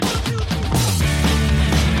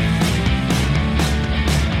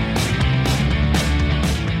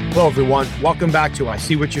Hello, everyone. Welcome back to I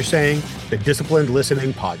See What You're Saying, the Disciplined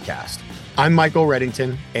Listening Podcast. I'm Michael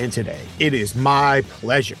Reddington, and today it is my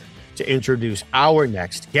pleasure to introduce our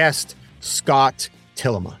next guest, Scott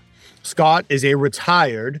Tillema. Scott is a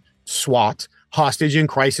retired SWAT, hostage and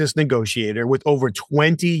crisis negotiator with over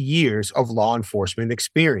 20 years of law enforcement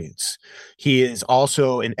experience. He is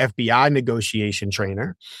also an FBI negotiation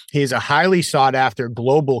trainer. He is a highly sought after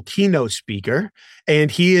global keynote speaker, and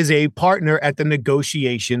he is a partner at the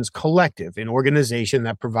Negotiations Collective, an organization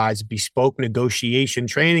that provides bespoke negotiation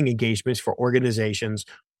training engagements for organizations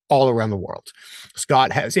all around the world.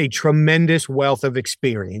 Scott has a tremendous wealth of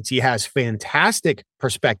experience. He has fantastic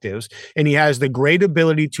perspectives, and he has the great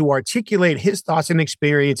ability to articulate his thoughts and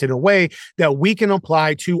experience in a way that we can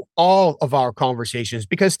apply to all of our conversations.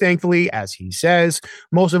 Because thankfully, as he says,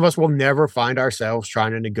 most of us will never find ourselves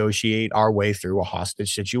trying to negotiate our way through a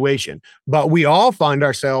hostage situation. But we all find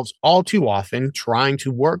ourselves all too often trying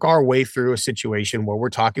to work our way through a situation where we're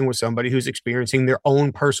talking with somebody who's experiencing their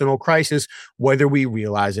own personal crisis, whether we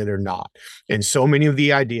realize it or not. And so many of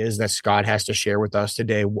the ideas that Scott has to share with us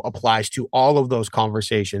today applies to all of those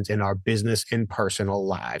conversations in our business and personal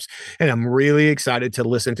lives. And I'm really excited to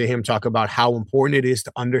listen to him talk about how important it is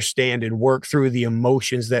to understand and work through the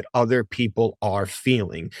emotions that other people are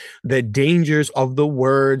feeling, the dangers of the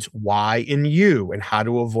words why and you, and how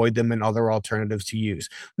to avoid them and other alternatives to use,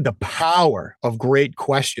 the power of great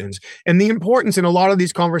questions, and the importance in a lot of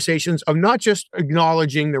these conversations of not just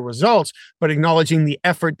acknowledging the results, but acknowledging the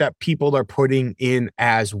effort that people are putting in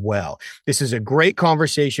as well. This is a great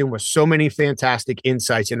conversation with so many fantastic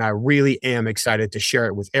insights, and I really am excited to share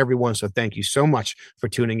it with everyone. So thank you so much for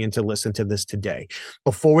tuning in to listen to this today.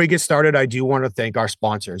 Before we get started, I do want to thank our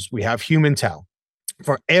sponsors. We have HumanTel.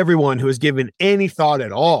 For everyone who has given any thought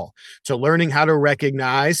at all to learning how to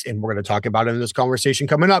recognize, and we're going to talk about it in this conversation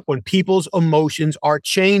coming up, when people's emotions are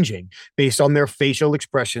changing based on their facial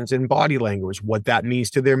expressions and body language, what that means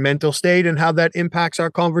to their mental state and how that impacts our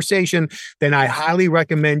conversation, then I highly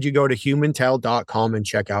recommend you go to humantel.com and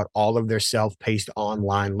check out all of their self-paced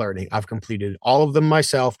online learning. I've completed all of them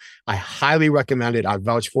myself. I highly recommend it. I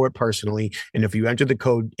vouch for it personally. And if you enter the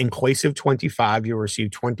code Inclusive25, you'll receive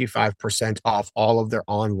 25% off all of their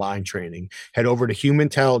online training. Head over to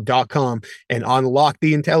humantel.com and unlock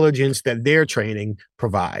the intelligence that their training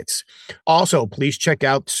provides. Also, please check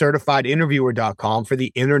out certifiedyinterviewer.com for the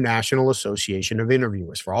International Association of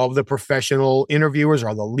Interviewers. For all of the professional interviewers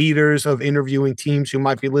or the leaders of interviewing teams who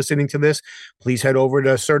might be listening to this, please head over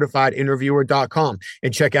to certifiedyinterviewer.com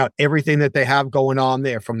and check out everything that they have going on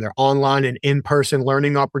there, from their online and in-person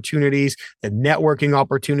learning opportunities, the networking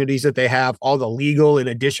opportunities that they have, all the legal and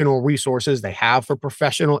additional resources they have for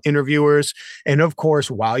professional interviewers. And of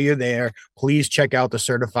course, while you're there, please check out the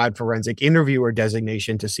Certified Forensic Interviewer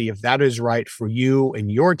designation to see if that is right for you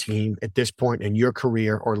and your team at this point in your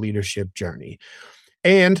career or leadership journey.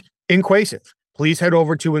 And Inquasive. Please head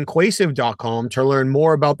over to Inquasive.com to learn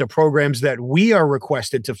more about the programs that we are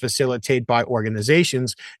requested to facilitate by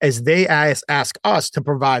organizations as they ask us to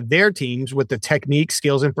provide their teams with the techniques,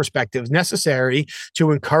 skills, and perspectives necessary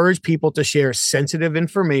to encourage people to share sensitive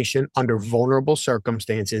information under vulnerable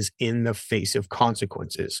circumstances in the face of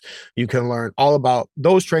consequences. You can learn all about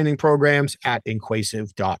those training programs at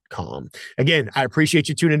Inquasive.com. Again, I appreciate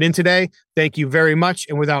you tuning in today. Thank you very much.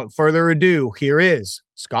 And without further ado, here is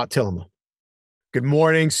Scott Tillema. Good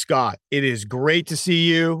morning, Scott. It is great to see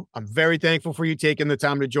you. I'm very thankful for you taking the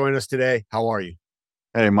time to join us today. How are you?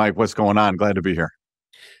 Hey, Mike, what's going on? Glad to be here.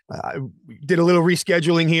 Did a little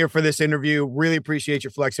rescheduling here for this interview. Really appreciate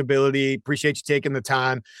your flexibility. Appreciate you taking the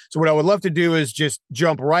time. So what I would love to do is just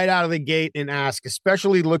jump right out of the gate and ask,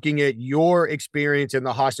 especially looking at your experience in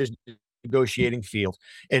the hostage negotiating field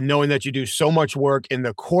and knowing that you do so much work in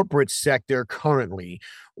the corporate sector currently,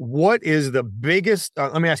 what is the biggest,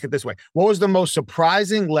 let me ask it this way. What was the most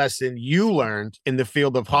surprising lesson you learned in the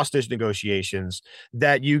field of hostage negotiations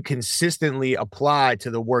that you consistently apply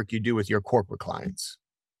to the work you do with your corporate clients?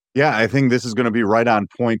 Yeah, I think this is going to be right on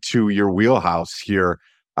point to your wheelhouse here.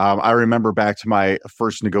 I remember back to my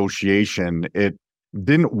first negotiation, it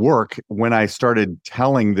didn't work when I started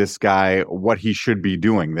telling this guy what he should be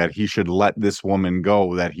doing, that he should let this woman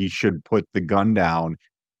go, that he should put the gun down.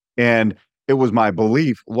 And it was my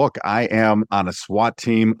belief, look, I am on a SWAT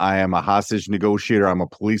team. I am a hostage negotiator. I'm a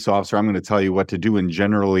police officer. I'm going to tell you what to do. And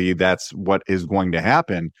generally, that's what is going to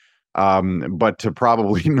happen. But to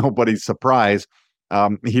probably nobody's surprise,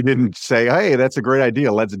 he didn't say, hey, that's a great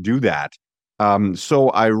idea. Let's do that. So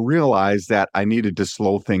I realized that I needed to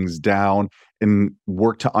slow things down and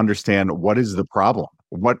work to understand what is the problem.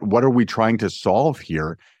 What are we trying to solve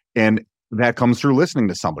here? And that comes through listening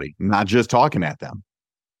to somebody, not just talking at them.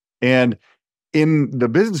 And in the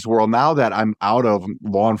business world, now that I'm out of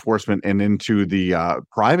law enforcement and into the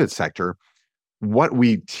private sector, what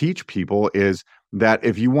we teach people is that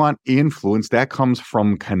if you want influence, that comes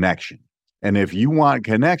from connection. And if you want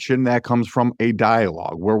connection, that comes from a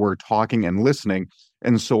dialogue where we're talking and listening.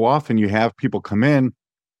 And so often you have people come in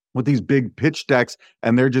with these big pitch decks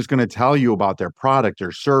and they're just going to tell you about their product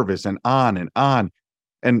or service and on and on.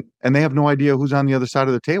 And they have no idea who's on the other side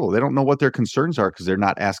of the table. They don't know what their concerns are because they're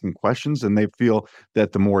not asking questions, and they feel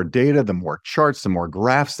that the more data, the more charts, the more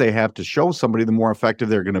graphs they have to show somebody, the more effective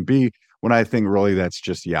they're going to be, when I think really that's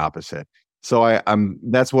just the opposite. So I'm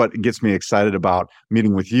that's what gets me excited about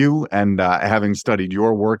meeting with you and having studied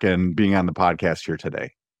your work and being on the podcast here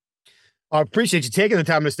today. I appreciate you taking the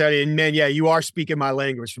time to study. And man, yeah, you are speaking my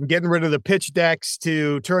language, from getting rid of the pitch decks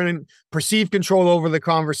to turning perceived control over the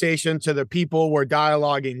conversation to the people we're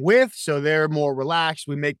dialoguing with. So they're more relaxed.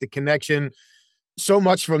 We make the connection so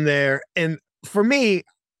much from there. And for me,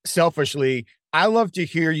 selfishly, I love to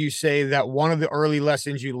hear you say that one of the early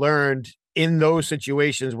lessons you learned in those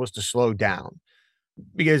situations was to slow down.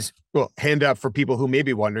 Because, well, hand up for people who may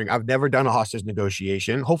be wondering, I've never done a hostage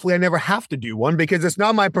negotiation. Hopefully I never have to do one because it's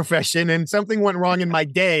not my profession, and something went wrong in my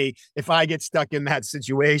day if I get stuck in that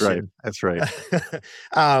situation. Right. That's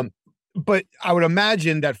right. But I would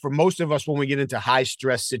imagine that for most of us, when we get into high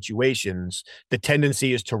stress situations, the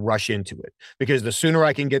tendency is to rush into it, because the sooner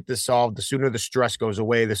I can get this solved, the sooner the stress goes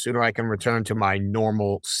away, the sooner I can return to my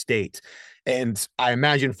normal state. And I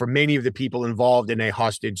imagine for many of the people involved in a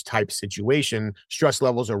hostage type situation, stress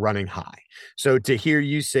levels are running high. So to hear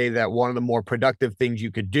you say that one of the more productive things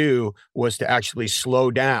you could do was to actually slow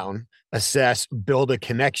down, assess, build a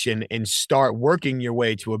connection, and start working your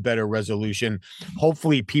way to a better resolution.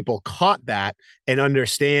 Hopefully people caught that and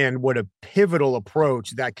understand what a pivotal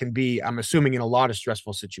approach that can be, I'm assuming, in a lot of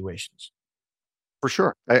stressful situations. For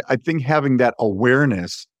sure. I think having that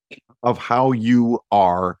awareness of how you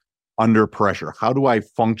are under pressure. How do I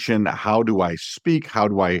function? How do I speak? How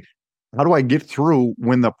do I get through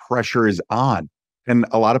when the pressure is on? And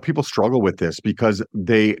a lot of people struggle with this because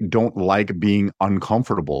they don't like being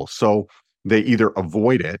uncomfortable. So they either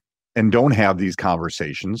avoid it and don't have these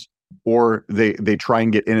conversations, or they try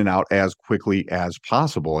and get in and out as quickly as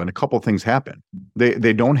possible. And a couple of things happen.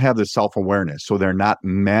 They don't have the self-awareness, so they're not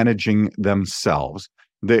managing themselves.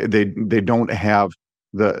 They don't have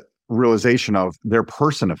the realization of their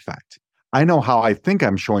person effect. I know how I think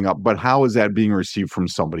I'm showing up, but how is that being received from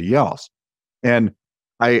somebody else? And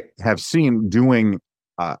I have seen doing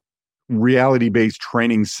reality-based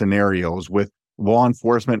training scenarios with law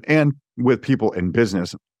enforcement and with people in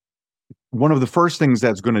business. One of the first things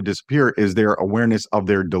that's going to disappear is their awareness of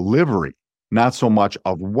their delivery, not so much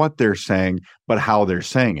of what they're saying, but how they're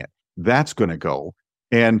saying it. That's going to go.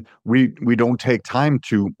 And we don't take time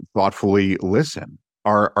to thoughtfully listen.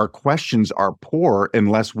 Our questions are poor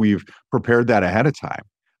unless we've prepared that ahead of time.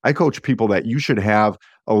 I coach people that you should have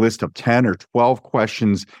a list of 10 or 12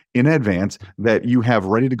 questions in advance that you have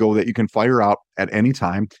ready to go that you can fire out at any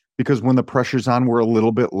time, because when the pressure's on, we're a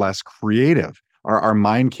little bit less creative. Our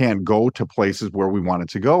mind can't go to places where we want it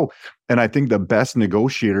to go. And I think the best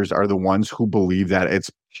negotiators are the ones who believe that it's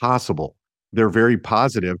possible. They're very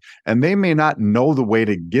positive, and they may not know the way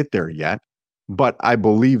to get there yet, but I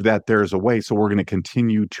believe that there's a way. So we're going to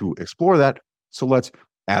continue to explore that. So let's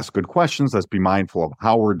ask good questions. Let's be mindful of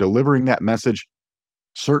how we're delivering that message.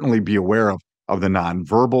 Certainly be aware of the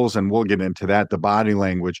nonverbals, and we'll get into that, the body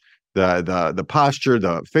language, the posture,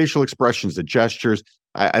 the facial expressions, the gestures.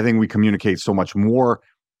 I think we communicate so much more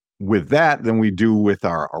with that than we do with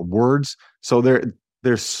our words. So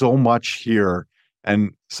there's so much here.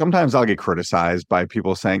 And sometimes I'll get criticized by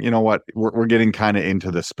people saying, you know what, we're getting kind of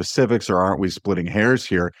into the specifics, or aren't we splitting hairs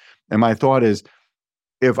here? And my thought is,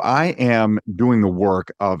 if I am doing the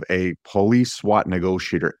work of a police SWAT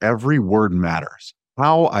negotiator, every word matters.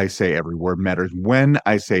 How I say every word matters. When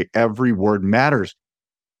I say every word matters.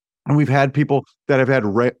 And we've had people that have had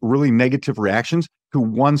really negative reactions to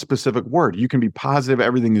one specific word. You can be positive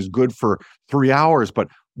everything is good for 3 hours, but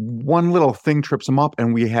one little thing trips them up,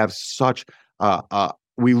 and we have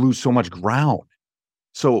we lose so much ground.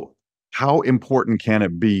 So how important can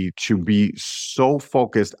it be to be so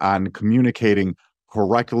focused on communicating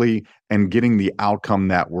correctly and getting the outcome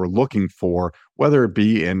that we're looking for, whether it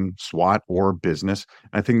be in SWAT or business?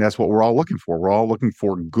 I think that's what we're all looking for. We're all looking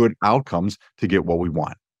for good outcomes to get what we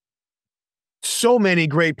want. So many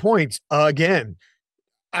great points. Again,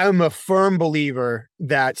 I'm a firm believer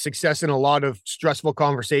that success in a lot of stressful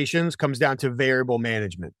conversations comes down to variable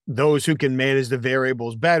management. Those who can manage the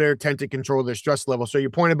variables better tend to control their stress level. So your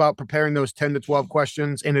point about preparing those 10 to 12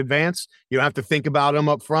 questions in advance, you don't have to think about them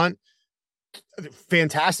up front.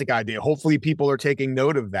 Fantastic idea. Hopefully people are taking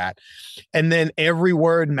note of that. And then every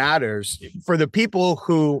word matters. For the people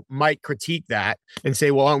who might critique that and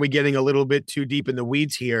say, well, aren't we getting a little bit too deep in the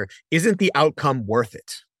weeds here? Isn't the outcome worth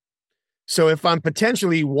it? So if I'm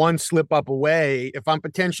potentially one slip up away, if I'm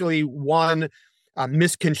potentially one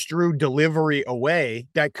misconstrued delivery away,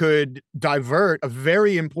 that could divert a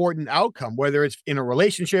very important outcome, whether it's in a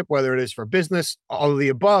relationship, whether it is for business, all of the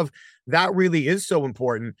above, that really is so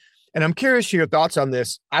important. And I'm curious to your thoughts on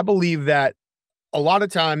this. I believe that a lot of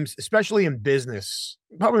times, especially in business,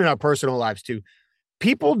 probably in our personal lives too,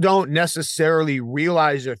 people don't necessarily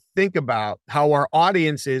realize or think about how our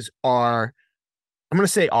audiences are. I'm going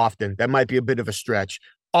to say often, that might be a bit of a stretch,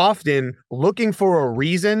 often looking for a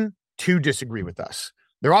reason to disagree with us.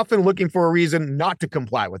 They're often looking for a reason not to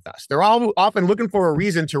comply with us. They're all often looking for a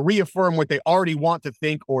reason to reaffirm what they already want to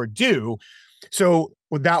think or do. So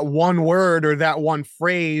with that one word or that one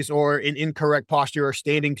phrase or an incorrect posture or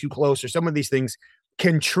standing too close or some of these things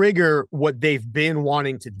can trigger what they've been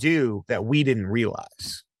wanting to do that we didn't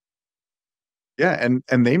realize. Yeah,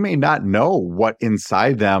 and they may not know what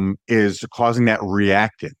inside them is causing that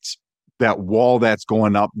reactance, that wall that's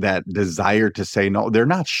going up, that desire to say no. They're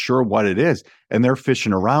not sure what it is, and they're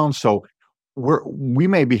fishing around. So we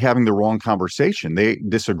may be having the wrong conversation. They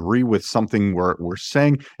disagree with something we're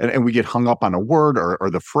saying, and we get hung up on a word or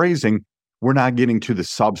the phrasing. We're not getting to the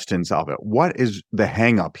substance of it. What is the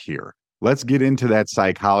hang up here? Let's get into that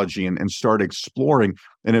psychology and start exploring.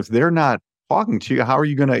 And if they're not talking to you, how are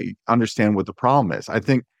you going to understand what the problem is? I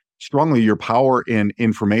think strongly your power in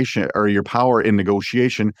information or your power in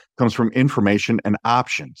negotiation comes from information and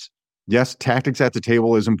options. Yes, tactics at the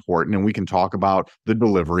table is important, and we can talk about the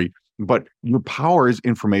delivery, but your power is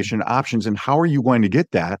information and options. And how are you going to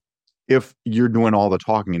get that if you're doing all the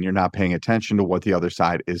talking and you're not paying attention to what the other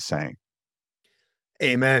side is saying?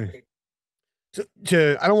 Amen.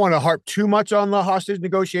 I don't want to harp too much on the hostage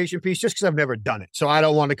negotiation piece just because I've never done it. So I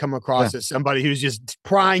don't want to come across as somebody who's just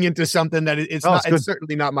prying into something that it's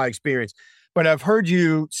certainly not my experience. But I've heard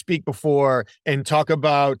you speak before and talk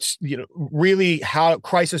about, really how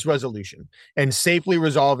crisis resolution and safely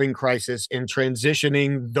resolving crisis and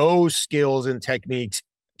transitioning those skills and techniques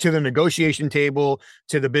to the negotiation table,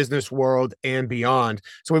 to the business world and beyond.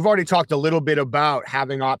 So we've already talked a little bit about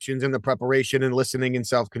having options in the preparation and listening and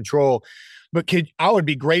self-control. But I would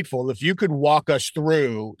be grateful if you could walk us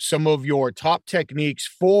through some of your top techniques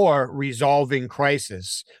for resolving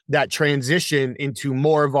crisis that transition into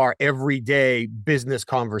more of our everyday business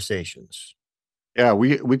conversations. Yeah,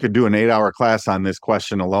 we could do an 8-hour class on this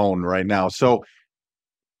question alone right now. So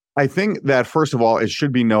I think that, first of all, it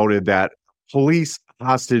should be noted that police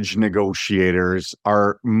hostage negotiators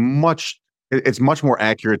it's much more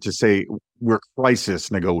accurate to say we're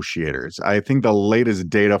crisis negotiators. I think the latest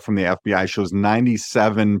data from the FBI shows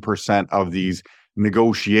 97% of these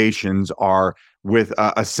negotiations are with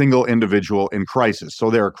a single individual in crisis. So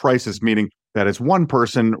they're a crisis, meaning that it's one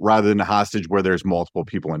person rather than a hostage where there's multiple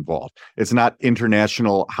people involved. It's not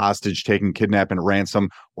international hostage taking, kidnap and ransom,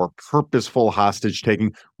 or purposeful hostage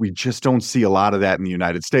taking. We just don't see a lot of that in the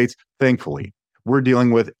United States, thankfully. We're dealing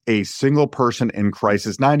with a single person in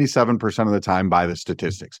crisis 97% of the time by the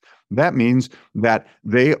statistics. That means that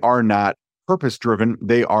they are not purpose-driven,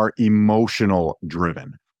 they are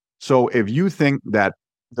emotional-driven. So if you think that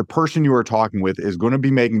the person you are talking with is going to be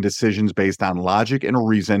making decisions based on logic and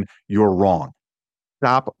reason, you're wrong.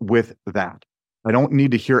 Stop with that. I don't need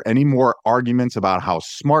to hear any more arguments about how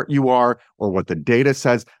smart you are or what the data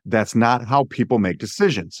says. That's not how people make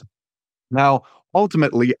decisions. Now,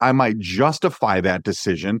 ultimately, I might justify that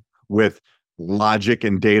decision with logic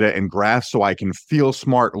and data and graphs so I can feel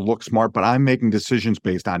smart, look smart, but I'm making decisions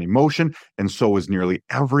based on emotion, and so is nearly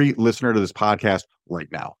every listener to this podcast right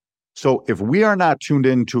now. So if we are not tuned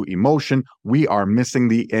into emotion, we are missing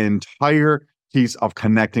the entire piece of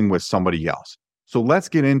connecting with somebody else. So let's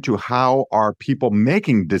get into how are people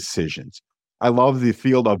making decisions. I love the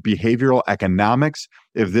field of behavioral economics.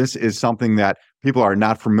 If this is something that people are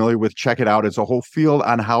not familiar with, check it out. It's a whole field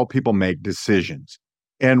on how people make decisions.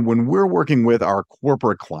 And when we're working with our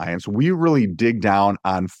corporate clients, we really dig down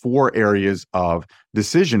on 4 areas of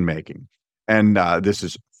decision making. And this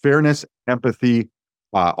is fairness, empathy,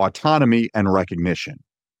 autonomy, and recognition.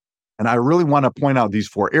 And I really want to point out these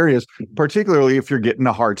 4 areas, particularly if you're getting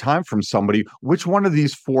a hard time from somebody, which one of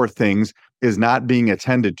these 4 things is not being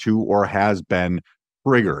attended to or has been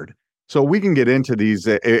triggered. So we can get into these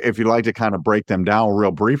if you'd like to kind of break them down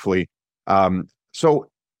real briefly. So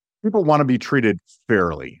people want to be treated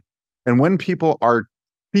fairly. And when people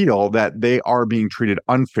feel that they are being treated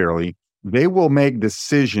unfairly, they will make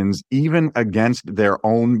decisions even against their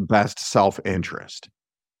own best self-interest.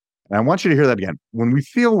 And I want you to hear that again. When we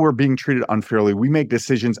feel we're being treated unfairly, we make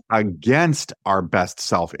decisions against our best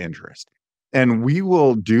self-interest. And we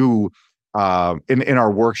will do in our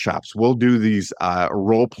workshops, we'll do these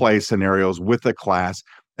role play scenarios with the class,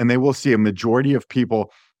 and they will see a majority of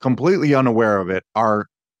people completely unaware of it are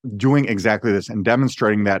doing exactly this and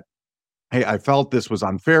demonstrating that, hey, I felt this was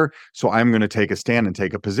unfair, so I'm going to take a stand and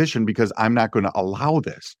take a position because I'm not going to allow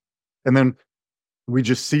this. And then we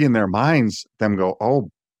just see in their minds them go, oh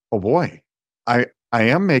boy, I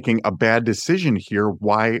am making a bad decision here.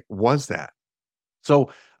 Why was that? So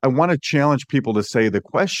I want to challenge people to say the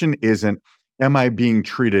question isn't, am I being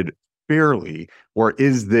treated fairly, or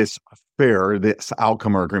is this fair, this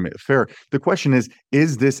outcome or agreement fair? The question is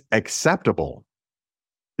this acceptable?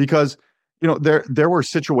 Because, there were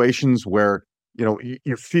situations where,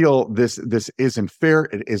 you feel this isn't fair,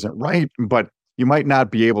 it isn't right, but you might not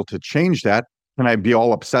be able to change that. Can I be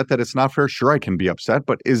all upset that it's not fair? Sure, I can be upset,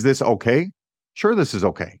 but is this okay? Sure, this is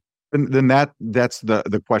okay. And then that's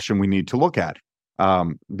the question we need to look at.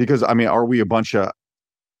 Because are we a bunch of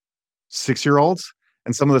 6-year-olds?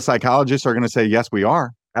 And some of the psychologists are going to say, yes, we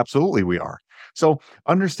are. Absolutely, we are. So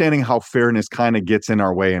understanding how fairness kind of gets in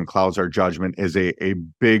our way and clouds our judgment is a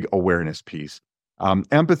big awareness piece.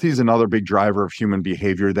 Empathy is another big driver of human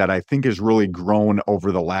behavior that I think has really grown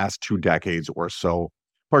over the last 2 decades or so,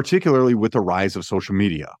 particularly with the rise of social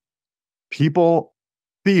media. People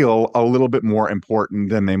feel a little bit more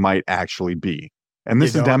important than they might actually be. And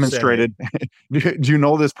this is demonstrated. Do you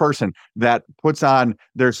know this person that puts on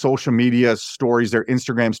their social media stories, their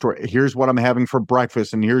Instagram story? Here's what I'm having for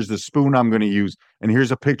breakfast, and here's the spoon I'm going to use, and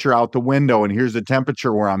here's a picture out the window, and here's the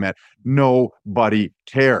temperature where I'm at. Nobody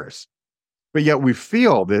cares. But yet we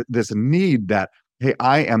feel this need that, hey,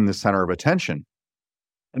 I am the center of attention.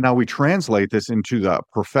 And now we translate this into the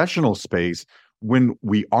professional space. When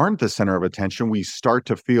we aren't the center of attention, we start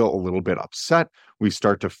to feel a little bit upset. We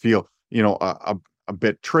start to feel, a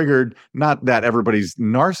bit triggered. Not that everybody's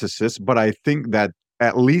narcissists, but I think that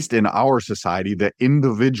at least in our society, the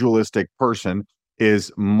individualistic person is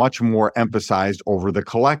much more emphasized over the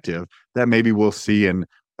collective that maybe we'll see in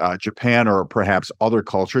Japan or perhaps other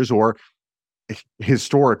cultures, or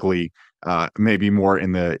historically, maybe more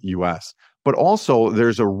in the US. But also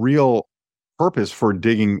there's a real purpose for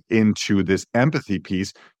digging into this empathy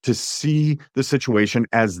piece to see the situation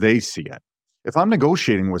as they see it. If I'm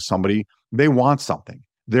negotiating with somebody, they want something.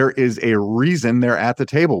 There is a reason they're at the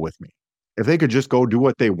table with me. If they could just go do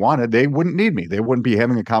what they wanted, they wouldn't need me. They wouldn't be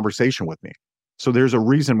having a conversation with me. So there's a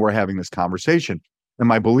reason we're having this conversation. And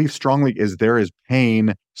my belief strongly is there is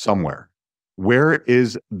pain somewhere. Where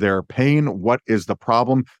is their pain? What is the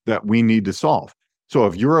problem that we need to solve? So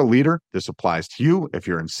if you're a leader, this applies to you. If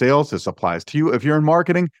you're in sales, this applies to you. If you're in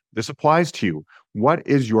marketing, this applies to you. What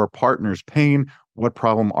is your partner's pain? What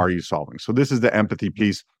problem are you solving? So this is the empathy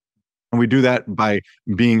piece. And we do that by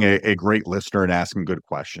being a great listener and asking good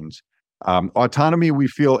questions. Autonomy, we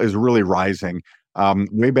feel, is really rising.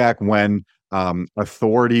 Way back when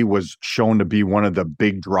authority was shown to be one of the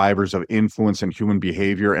big drivers of influence in human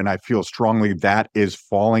behavior. And I feel strongly that is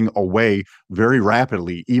falling away very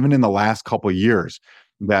rapidly, even in the last couple of years,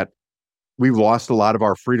 that we've lost a lot of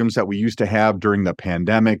our freedoms that we used to have during the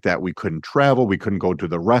pandemic, that we couldn't travel, we couldn't go to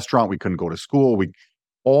the restaurant, we couldn't go to school.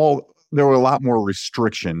 There were a lot more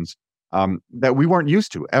restrictions that we weren't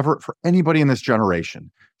used to ever for anybody in this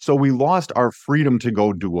generation. So we lost our freedom to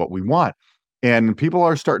go do what we want. And people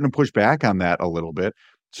are starting to push back on that a little bit.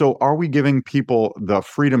 So are we giving people the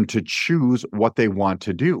freedom to choose what they want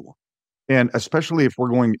to do? And especially if we're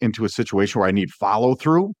going into a situation where I need follow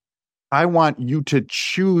through, I want you to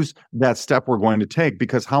choose that step we're going to take,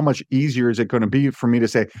 because how much easier is it going to be for me to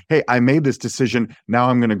say, hey, I made this decision. Now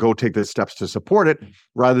I'm going to go take the steps to support it,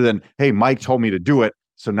 rather than, hey, Mike told me to do it,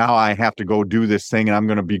 so now I have to go do this thing and I'm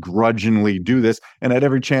going to begrudgingly do this. And at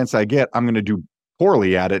every chance I get, I'm going to do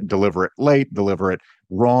poorly at it, deliver it late, deliver it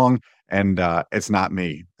wrong. And it's not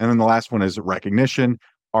me. And then the last one is recognition.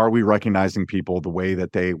 Are we recognizing people the way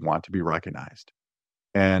that they want to be recognized?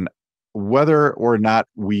 And whether or not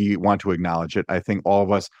we want to acknowledge it, I think all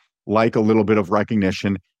of us like a little bit of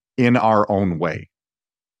recognition in our own way.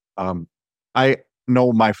 I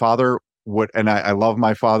know my father would, and I love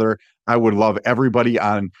my father. I would love everybody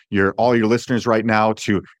on all your listeners right now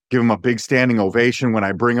to give him a big standing ovation when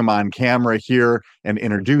I bring him on camera here and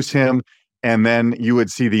introduce him. And then you would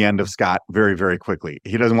see the end of Scott very, very quickly.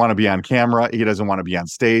 He doesn't want to be on camera. He doesn't want to be on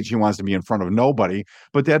stage. He wants to be in front of nobody.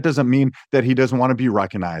 But that doesn't mean that he doesn't want to be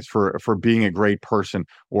recognized for being a great person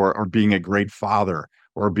or being a great father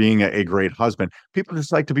or being a great husband. People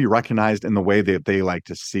just like to be recognized in the way that they like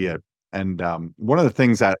to see it. And one of the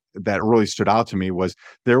things that really stood out to me was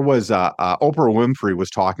there was Oprah Winfrey was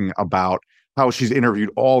talking about how she's interviewed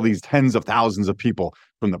all these tens of thousands of people,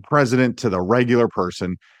 from the president to the regular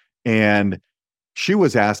person. And she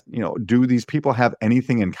was asked, do these people have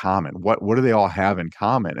anything in common? What do they all have in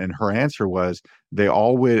common? And her answer was they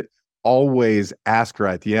always ask her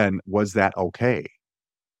at the end, was that okay?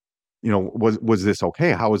 Was this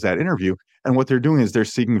okay? How was that interview? And what they're doing is they're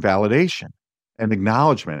seeking validation and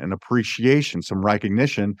acknowledgement and appreciation, some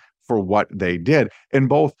recognition for what they did, in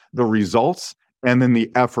both the results and then the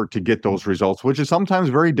effort to get those results, which is sometimes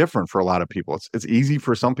very different for a lot of people. It's easy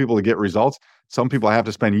for some people to get results. Some people have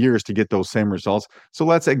to spend years to get those same results. So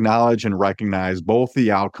let's acknowledge and recognize both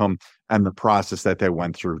the outcome and the process that they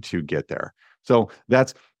went through to get there. So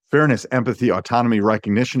that's fairness, empathy, autonomy,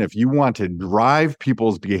 recognition. If you want to drive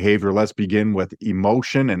people's behavior, let's begin with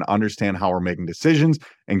emotion and understand how we're making decisions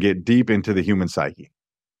and get deep into the human psyche.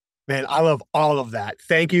 Man, I love all of that.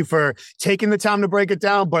 Thank you for taking the time to break it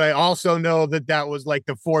down. But I also know that was like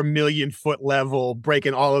the 4 million foot level,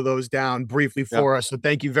 breaking all of those down briefly for us. So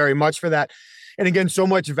thank you very much for that. And again, so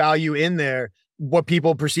much value in there. What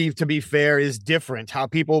people perceive to be fair is different. How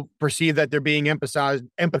people perceive that they're being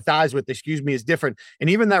empathized with, is different. And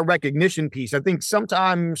even that recognition piece, I think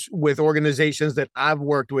sometimes with organizations that I've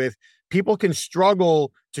worked with, people can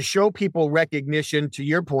struggle to show people recognition, to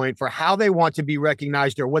your point, for how they want to be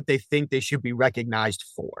recognized or what they think they should be recognized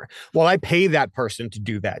for. Well, I pay that person to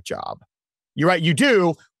do that job. You're right. You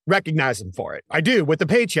do recognize them for it. I do with the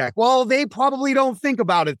paycheck. Well, they probably don't think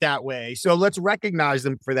about it that way. So let's recognize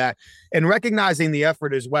them for that, and recognizing the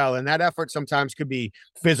effort as well. And that effort sometimes could be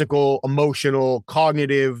physical, emotional,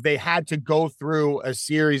 cognitive. They had to go through a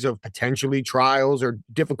series of potentially trials or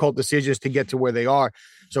difficult decisions to get to where they are.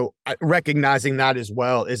 So recognizing that as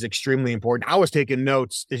well is extremely important. I was taking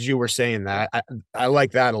notes as you were saying that. I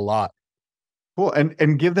like that a lot. Cool.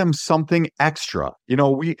 And give them something extra.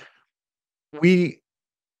 We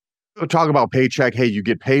talk about paycheck. Hey, you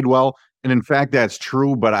get paid well. And in fact, that's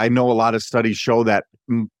true. But I know a lot of studies show that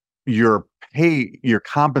your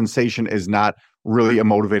compensation is not really a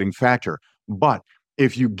motivating factor. But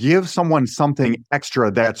if you give someone something extra,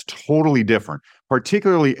 that's totally different,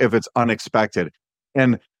 particularly if it's unexpected.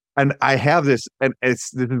 And I have this, and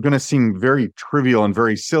this is going to seem very trivial and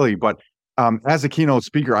very silly, but as a keynote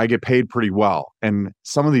speaker, I get paid pretty well. And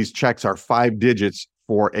some of these checks are 5 digits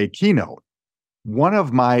for a keynote. One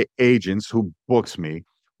of my agents who books me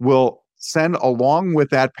will send, along with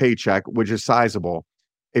that paycheck, which is sizable,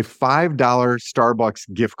 a $5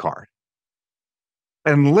 Starbucks gift card.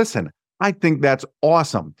 And listen, I think that's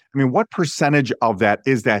awesome. I mean, what percentage of that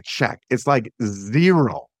is that check? It's like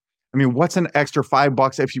zero. I mean, what's an extra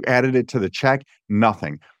 $5 if you added it to the check?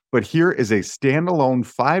 Nothing. But here is a standalone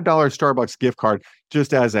 $5 Starbucks gift card,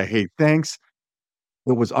 just as a, hey, thanks.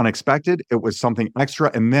 It was unexpected. It was something extra.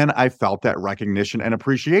 And then I felt that recognition and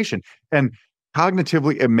appreciation. And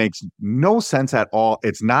cognitively, it makes no sense at all.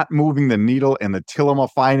 It's not moving the needle in the Tillema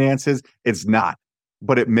finances. It's not.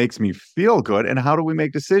 But it makes me feel good. And how do we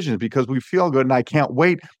make decisions? Because we feel good. And I can't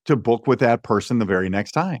wait to book with that person the very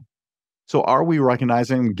next time. So are we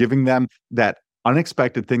recognizing, giving them that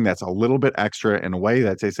unexpected thing that's a little bit extra in a way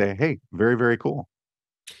that they say, hey, very, very cool.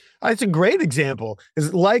 It's a great example.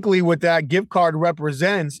 Is likely what that gift card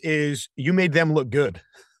represents is you made them look good.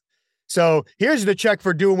 So here's the check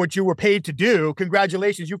for doing what you were paid to do.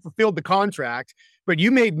 Congratulations, you fulfilled the contract, but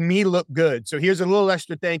you made me look good. So here's a little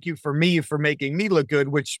extra thank you for me for making me look good,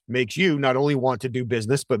 which makes you not only want to do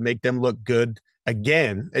business, but make them look good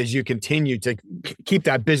again as you continue to keep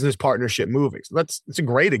that business partnership moving. So it's a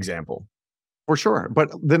great example. For sure.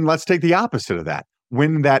 But then let's take the opposite of that.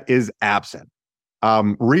 When that is absent.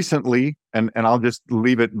 Recently, and I'll just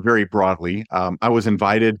leave it very broadly, I was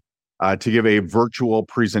invited to give a virtual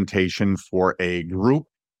presentation for a group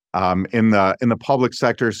in the public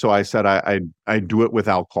sector. So I said I do it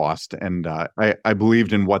without cost, and I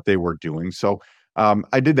believed in what they were doing. So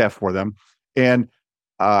I did that for them, and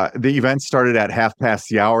the event started at 1:30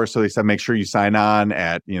 the hour. So they said make sure you sign on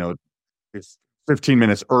at it's 15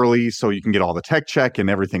 minutes early so you can get all the tech check and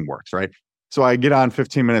everything works, right? So I get on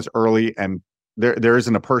 15 minutes early, and there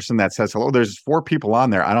isn't a person that says hello. There's 4 people on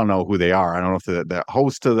there. I don't know who they are. I don't know if the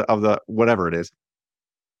host of the whatever it is.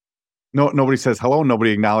 No, nobody says hello.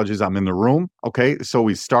 Nobody acknowledges I'm in the room. Okay, so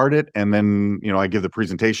we start it, and then I give the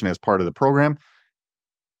presentation as part of the program.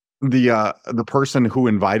 the person who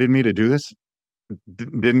invited me to do this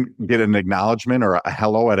didn't get an acknowledgement or a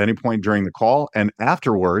hello at any point during the call. And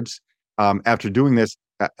afterwards, after doing this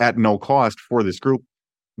at no cost for this group,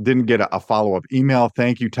 didn't get a follow-up email,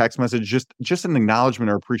 thank you, text message, just an acknowledgement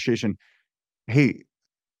or appreciation. Hey,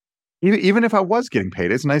 even if I was getting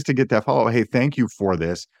paid, it's nice to get that follow. Hey, thank you for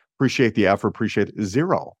this. Appreciate the effort. Appreciate it.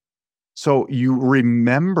 Zero. So you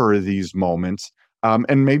remember these moments,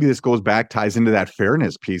 and maybe this ties into that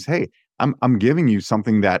fairness piece. Hey, I'm giving you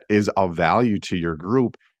something that is of value to your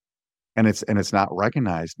group, and it's not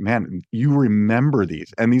recognized. Man, you remember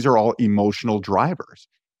these, and these are all emotional drivers.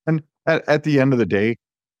 And at the end of the day,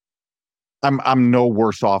 I'm no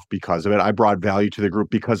worse off because of it. I brought value to the group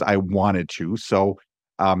because I wanted to. So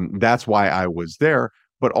that's why I was there.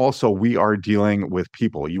 But also, we are dealing with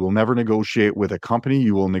people. You will never negotiate with a company.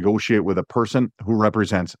 You will negotiate with a person who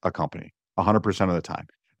represents a company 100% of the time.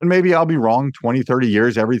 And maybe I'll be wrong. 20, 30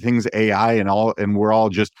 years, everything's AI and we're all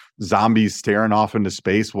just zombies staring off into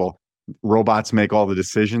space. Well, robots make all the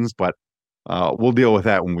decisions, but we'll deal with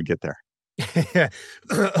that when we get there.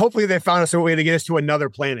 Hopefully they found us a way to get us to another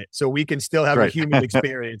planet so we can still have a human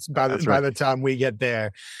experience by the time we get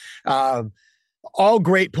there. All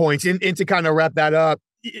great points. And to kind of wrap that up,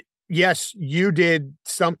 yes, you did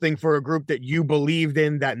something for a group that you believed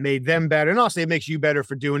in that made them better. And also it makes you better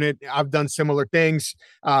for doing it. I've done similar things.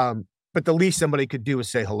 But the least somebody could do is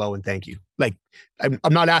say hello and thank you. Like,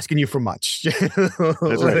 I'm not asking you for much.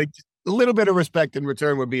 That's right. A little bit of respect in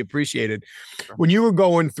return would be appreciated. When you were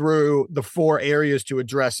going through the 4 areas to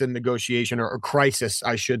address in negotiation or crisis,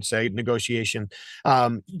 I should say, negotiation,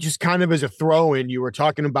 just kind of as a throw-in, you were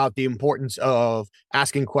talking about the importance of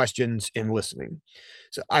asking questions and listening.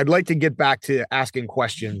 So I'd like to get back to asking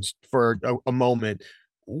questions for a moment.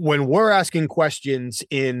 When we're asking questions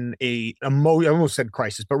in I almost said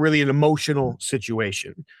crisis, but really an emotional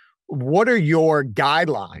situation, what are your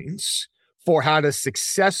guidelines for how to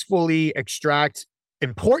successfully extract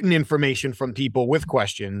important information from people with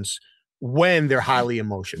questions when they're highly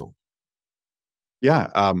emotional?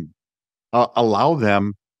 Yeah. Allow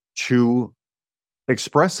them to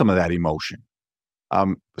express some of that emotion.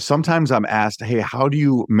 Sometimes I'm asked, hey, how do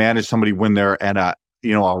you manage somebody when they're at a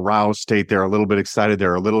roused state? They're a little bit excited.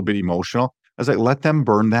 They're a little bit emotional. I was like, let them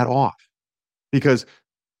burn that off, because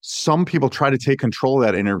some people try to take control of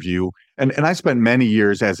that interview. And I spent many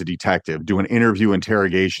years as a detective doing interview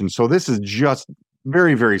interrogation. So this is just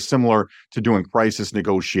very, very similar to doing crisis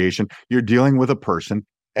negotiation. You're dealing with a person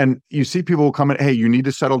and you see people come in, hey, you need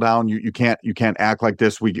to settle down. You can't act like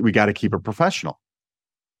this. We got to keep it professional.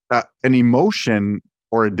 An emotion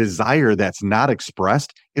or a desire that's not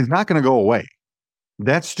expressed is not going to go away.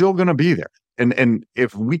 That's still going to be there. And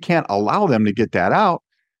if we can't allow them to get that out,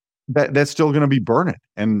 that's still going to be burning.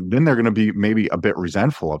 And then they're going to be maybe a bit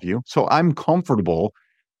resentful of you. So I'm comfortable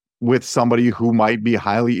with somebody who might be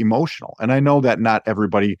highly emotional. And I know that not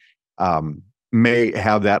everybody may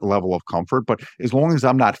have that level of comfort, but as long as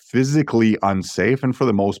I'm not physically unsafe, and for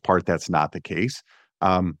the most part, that's not the case,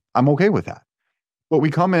 I'm okay with that. But we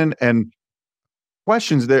come in and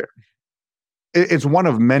questions there. It's one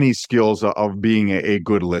of many skills of being a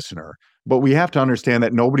good listener. But we have to understand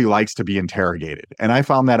that nobody likes to be interrogated. And I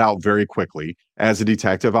found that out very quickly. As a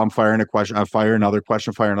detective, I'm firing a question, I fire another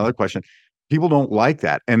question, fire another question. People don't like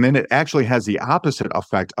that. And then it actually has the opposite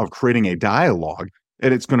effect of creating a dialogue,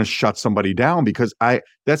 and it's going to shut somebody down because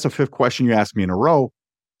that's the 5th question you ask me in a row.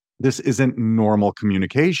 This isn't normal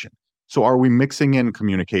communication. So are we mixing in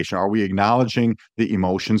communication? Are we acknowledging the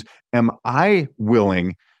emotions? Am I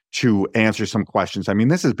willing to answer some questions? I mean,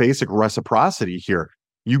 this is basic reciprocity here.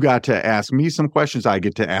 You got to ask me some questions. I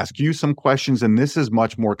get to ask you some questions. And this is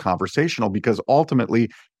much more conversational because ultimately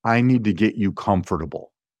I need to get you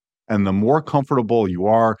comfortable. And the more comfortable you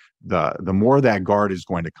are, the more that guard is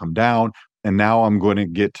going to come down. And now I'm going to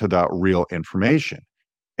get to the real information.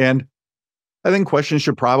 And I think questions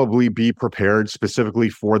should probably be prepared specifically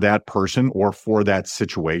for that person or for that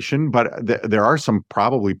situation. But there are some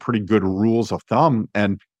probably pretty good rules of thumb.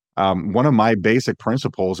 And one of my basic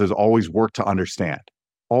principles is always work to understand.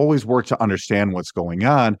 Always work to understand what's going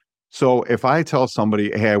on. So if I tell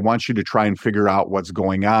somebody, hey, I want you to try and figure out what's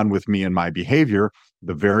going on with me and my behavior,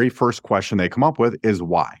 the very first question they come up with is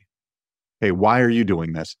why? Hey, why are you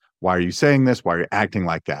doing this? Why are you saying this? Why are you acting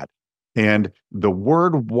like that? And the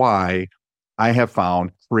word why, I have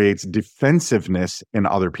found, creates defensiveness in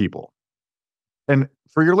other people. And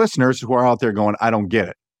for your listeners who are out there going, I don't get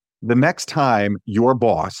it. The next time your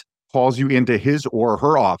boss calls you into his or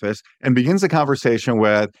her office and begins the conversation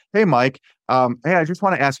with, hey, Mike, hey, I just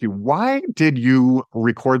want to ask you, why did you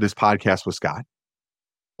record this podcast with Scott?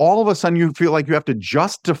 all of a sudden you feel like you have to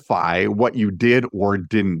justify what you did or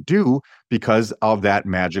didn't do because of that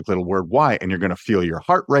magic little word why. And you're going to feel your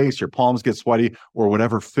heart race, your palms get sweaty, or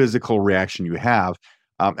whatever physical reaction you have.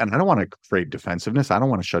 And I don't want to create defensiveness. I don't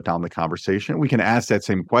want to shut down the conversation. We can ask that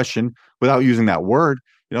same question without using that word.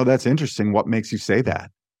 That's interesting. What makes you say that?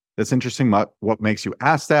 That's interesting. What makes you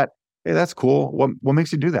ask that? Hey, that's cool. What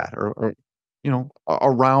makes you do that? Or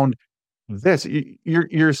around this,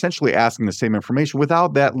 you're essentially asking the same information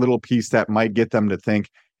without that little piece that might get them to think,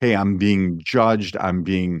 hey, I'm being judged, I'm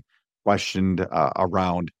being questioned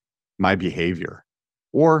around my behavior.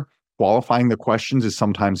 Or qualifying the questions is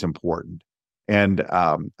sometimes important. And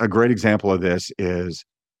a great example of this is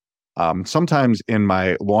sometimes in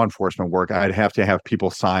my law enforcement work, I'd have to have people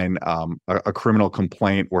sign a criminal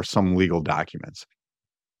complaint or some legal documents.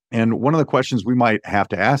 And one of the questions we might have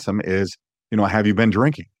to ask them is, have you been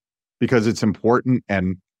drinking? Because it's important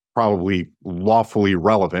and probably lawfully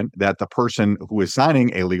relevant that the person who is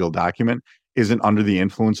signing a legal document isn't under the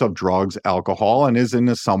influence of drugs, alcohol, and is in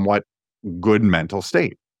a somewhat good mental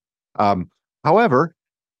state. However,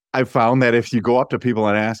 I've found that if you go up to people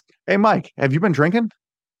and ask, hey, Mike, have you been drinking?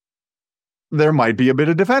 There might be a bit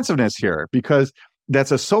of defensiveness here because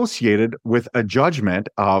that's associated with a judgment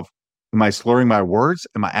of, am I slurring my words?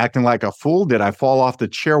 Am I acting like a fool? Did I fall off the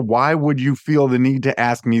chair? Why would you feel the need to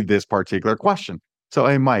ask me this particular question? So,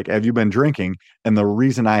 hey, Mike, have you been drinking? And the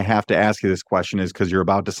reason I have to ask you this question is because you're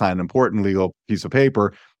about to sign an important legal piece of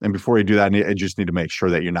paper. And before you do that, I just need to make sure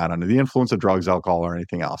that you're not under the influence of drugs, alcohol, or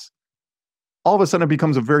anything else. All of a sudden, it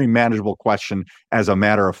becomes a very manageable question as a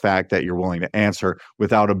matter of fact that you're willing to answer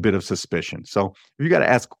without a bit of suspicion. So if you got to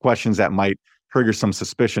ask questions that might trigger some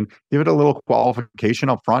suspicion, give it a little qualification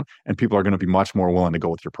up front, and people are going to be much more willing to go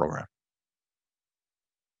with your program.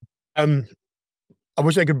 I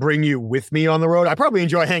wish I could bring you with me on the road. I probably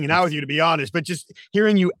enjoy hanging out with you, to be honest, but just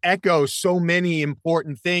hearing you echo so many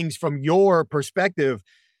important things from your perspective,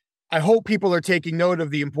 I hope people are taking note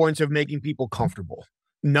of the importance of making people comfortable,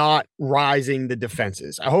 not rising the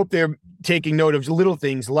defenses. I hope they're taking note of little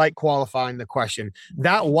things like qualifying the question.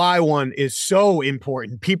 That why one is so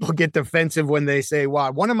important. People get defensive when they say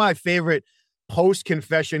why. One of my favorite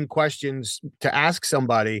post-confession questions to ask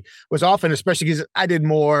somebody was often, especially because I did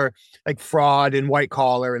more like fraud and white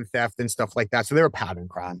collar and theft and stuff like that. So there were pattern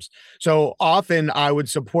crimes. So often I would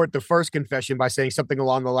support the first confession by saying something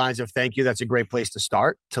along the lines of, thank you. That's a great place to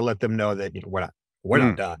start, to let them know that we're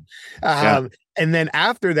not done. And then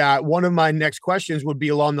after that, one of my next questions would be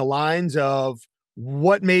along the lines of,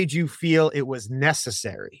 what made you feel it was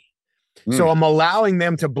necessary? So I'm allowing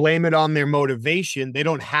them to blame it on their motivation. They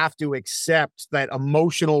don't have to accept that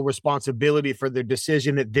emotional responsibility for their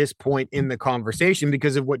decision at this point in the conversation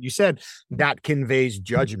because of what you said. That conveys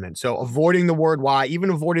judgment. So avoiding the word why,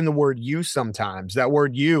 even avoiding the word you sometimes, that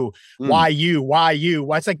word you, why you, why you,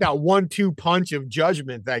 why it's like that 1-2 punch of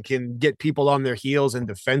judgment that can get people on their heels and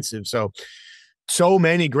defensive. So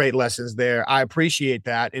many great lessons there. I appreciate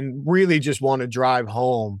that and really just want to drive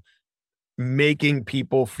home making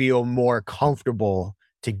people feel more comfortable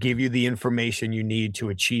to give you the information you need to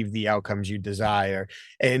achieve the outcomes you desire.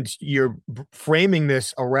 And you're framing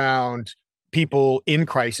this around people in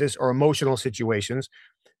crisis or emotional situations.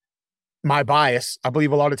 My bias, I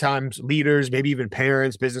believe a lot of times leaders, maybe even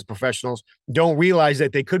parents, business professionals don't realize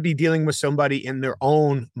that they could be dealing with somebody in their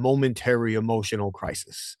own momentary emotional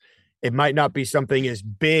crisis. It might not be something as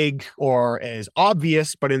big or as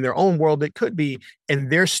obvious, but in their own world, it could be. And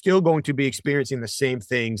they're still going to be experiencing the same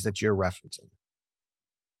things that you're referencing.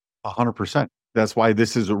 100%. That's why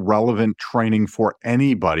this is relevant training for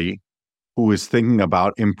anybody who is thinking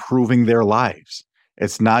about improving their lives.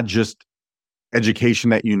 It's not just education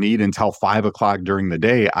that you need until 5 o'clock during the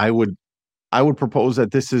day. I would propose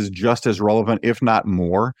that this is just as relevant, if not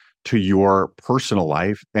more, to your personal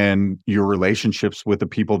life and your relationships with the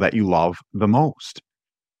people that you love the most.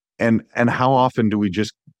 And how often do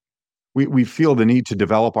we feel the need to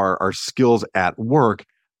develop our skills at work,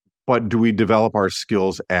 but do we develop our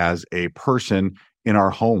skills as a person in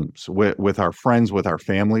our homes, with our friends, with our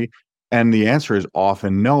family? And the answer is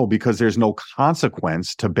often no, because there's no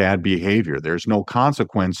consequence to bad behavior. There's no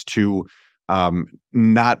consequence to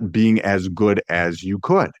not being as good as you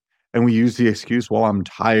could. And we use the excuse, well, I'm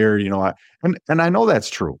tired, and I know that's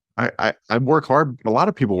true. I work hard. A lot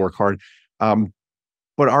of people work hard.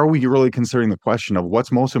 But are we really considering the question of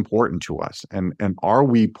what's most important to us? And are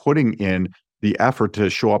we putting in the effort to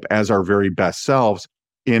show up as our very best selves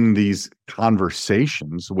in these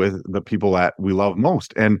conversations with the people that we love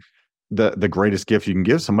most? And the greatest gift you can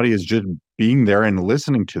give somebody is just being there and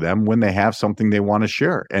listening to them when they have something they want to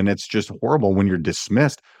share. And it's just horrible when you're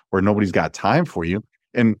dismissed or nobody's got time for you.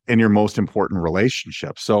 in your most important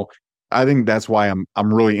relationships. So I think that's why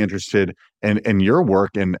I'm really interested in your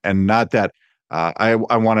work, and not that I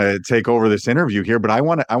want to take over this interview here, but I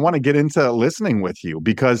want to get into listening with you,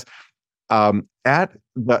 because at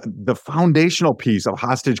the foundational piece of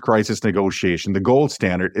hostage crisis negotiation, the gold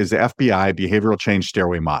standard is the FBI behavioral change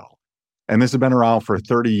stairway model. And this has been around for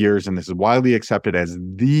 30 years, and this is widely accepted as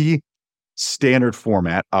the standard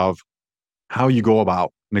format of how you go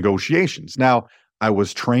about negotiations. Now, I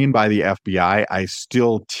was trained by the FBI. I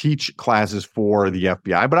still teach classes for the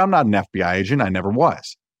FBI, but I'm not an FBI agent. I never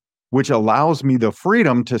was, which allows me the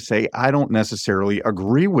freedom to say I don't necessarily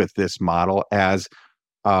agree with this model as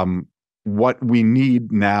what we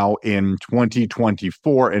need now in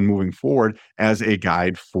 2024 and moving forward as a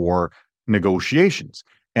guide for negotiations.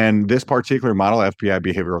 And this particular model, FBI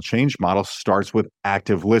behavioral change model, starts with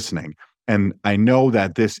active listening. And I know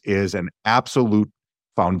that this is an absolute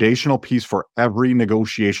foundational piece for every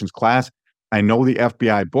negotiations class. I know the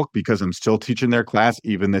FBI book because I'm still teaching their class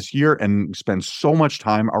even this year, and spend so much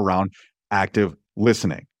time around active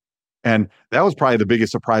listening. And that was probably the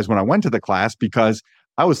biggest surprise when I went to the class, because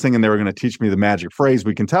I was thinking they were going to teach me the magic phrase,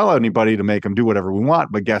 we can tell anybody to make them do whatever we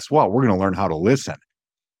want, but guess what? We're going to learn how to listen.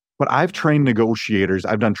 But I've trained negotiators.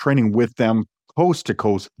 I've done training with them coast to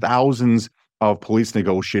coast, thousands of police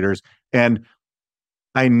negotiators. And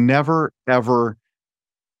I never, ever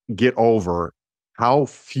get over how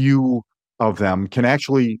few of them can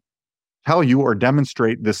actually tell you or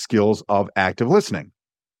demonstrate the skills of active listening.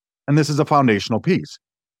 And this is a foundational piece.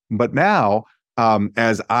 But now,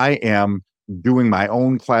 as I am doing my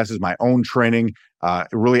own classes, my own training,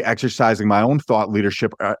 really exercising my own thought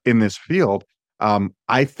leadership in this field,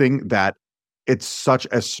 I think that it's such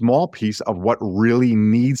a small piece of what really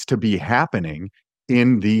needs to be happening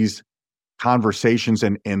in these conversations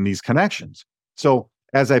and in these connections. So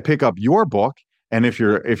as I pick up your book, and if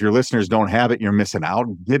your listeners don't have it, you're missing out.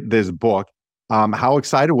 Get this book. How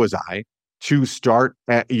excited was I to start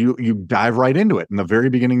you dive right into it in the very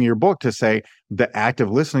beginning of your book to say the active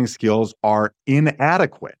listening skills are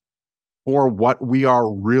inadequate for what we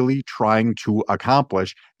are really trying to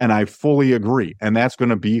accomplish. And I fully agree. And that's going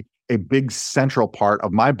to be a big central part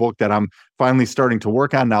of my book that I'm finally starting to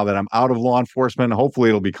work on now that I'm out of law enforcement. Hopefully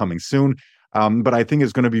it'll be coming soon. But I think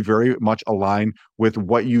it's going to be very much aligned with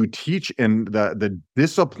what you teach in the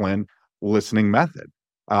discipline listening method.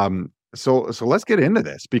 So let's get into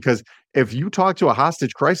this, because if you talk to a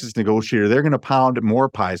hostage crisis negotiator, they're going to pound more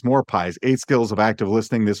pies, 8 skills of active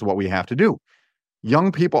listening. This is what we have to do.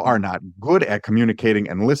 Young people are not good at communicating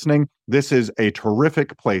and listening. This is a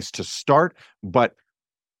terrific place to start, but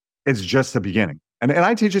it's just the beginning. And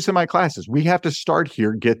I teach this in my classes. We have to start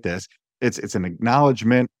here, get this. It's an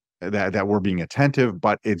acknowledgement that we're being attentive,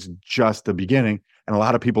 but it's just the beginning. And a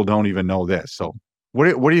lot of people don't even know this. So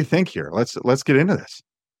what do you think here? Let's get into this.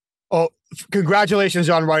 Oh, congratulations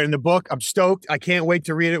on writing the book. I'm stoked. I can't wait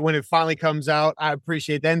to read it when it finally comes out. I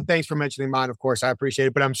appreciate that. And thanks for mentioning mine. Of course, I appreciate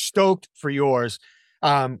it, but I'm stoked for yours.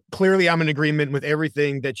 Clearly, I'm in agreement with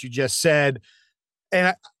everything that you just said.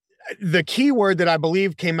 And the key word that I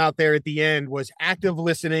believe came out there at the end was active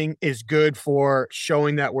listening is good for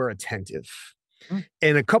showing that we're attentive.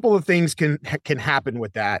 And a couple of things can happen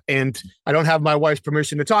with that. And I don't have my wife's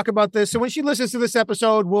permission to talk about this. So when she listens to this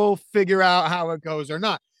episode, we'll figure out how it goes or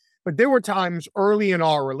not. But there were times early in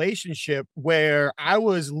our relationship where I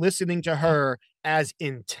was listening to her as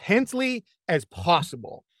intently as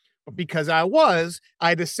possible. But because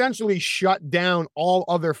I'd essentially shut down all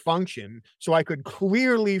other function so I could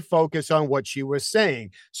clearly focus on what she was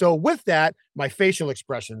saying. So with that, my facial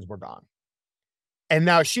expressions were gone. And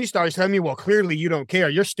now she starts telling me, well, clearly you don't care.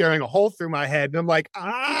 You're staring a hole through my head. And I'm like,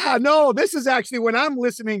 no, this is actually when I'm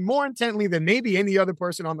listening more intently than maybe any other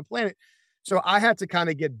person on the planet. So I had to kind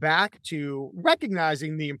of get back to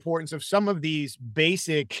recognizing the importance of some of these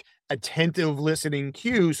basic attentive listening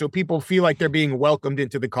cues so people feel like they're being welcomed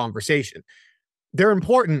into the conversation. They're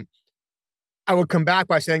important. I would come back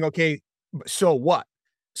by saying, okay, so what?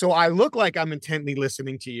 So I look like I'm intently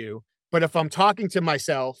listening to you, but if I'm talking to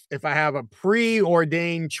myself, if I have a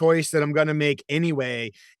preordained choice that I'm going to make anyway,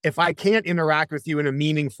 if I can't interact with you in a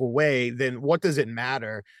meaningful way, then what does it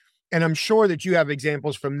matter? And I'm sure that you have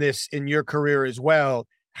examples from this in your career as well.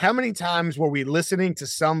 How many times were we listening to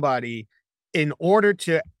somebody in order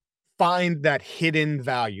to find that hidden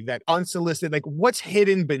value, that unsolicited, like what's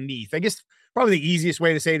hidden beneath? I guess probably the easiest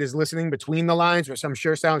way to say it is listening between the lines, which I'm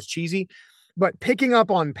sure sounds cheesy, but picking up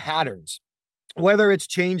on patterns, whether it's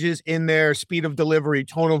changes in their speed of delivery,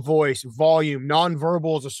 tone of voice, volume,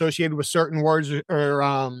 nonverbals associated with certain words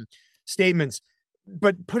or statements,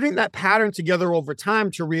 but putting that pattern together over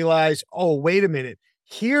time to realize, oh, wait a minute,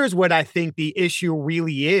 here's what I think the issue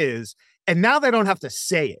really is. And now they don't have to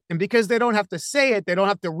say it. And because they don't have to say it, they don't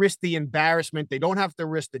have to risk the embarrassment. They don't have to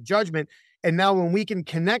risk the judgment. And now when we can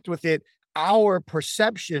connect with it, our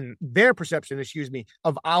perception, their perception,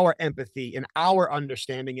 of our empathy and our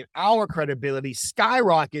understanding and our credibility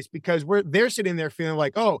skyrockets because they're sitting there feeling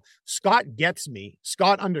like, oh, Scott gets me.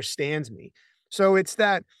 Scott understands me. So it's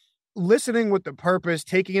that listening with the purpose,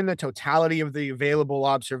 taking in the totality of the available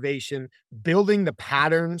observation, building the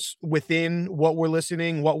patterns within what we're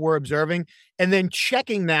listening, what we're observing, and then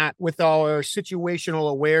checking that with our situational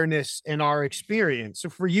awareness and our experience. So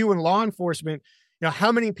for you in law enforcement,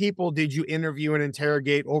 how many people did you interview and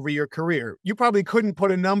interrogate over your career? You probably couldn't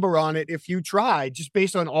put a number on it if you tried, just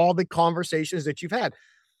based on all the conversations that you've had.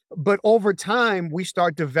 But over time, we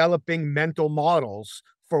start developing mental models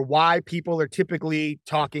for why people are typically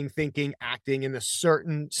talking, thinking, acting in a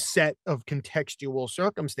certain set of contextual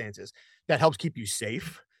circumstances. That helps keep you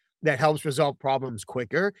safe. That helps resolve problems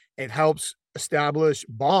quicker. It helps establish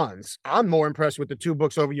bonds. I'm more impressed with the two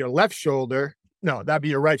books over your left shoulder. No, that'd be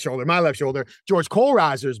your right shoulder, my left shoulder. George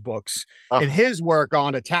Kohlreiser's books and his work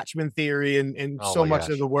on attachment theory and so much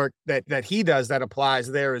of the work that he does that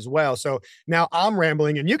applies there as well. So now I'm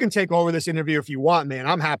rambling and you can take over this interview if you want, man.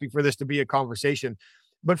 I'm happy for this to be a conversation.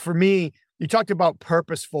 But for me, you talked about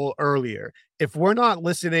purposeful earlier. If we're not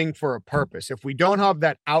listening for a purpose, if we don't have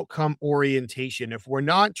that outcome orientation, if we're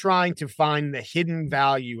not trying to find the hidden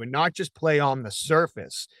value and not just play on the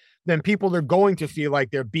surface, then people are going to feel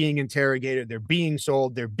like they're being interrogated, they're being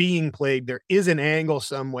sold, they're being played, there is an angle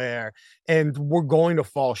somewhere, and we're going to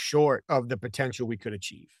fall short of the potential we could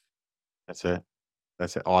achieve. That's it.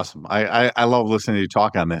 That's it. Awesome. I love listening to you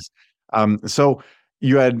talk on this. So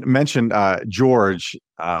you had mentioned George.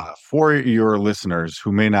 For your listeners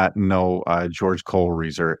who may not know George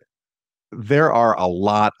Kohlreiser, there are a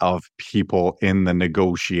lot of people in the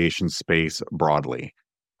negotiation space broadly.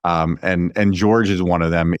 And George is one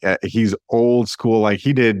of them. He's old school. Like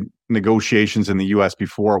he did negotiations in the US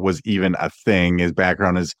before it was even a thing. His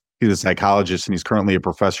background is he's a psychologist and he's currently a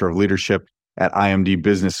professor of leadership at IMD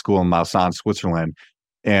Business School in Lausanne, Switzerland.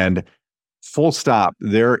 And full stop,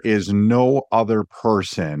 there is no other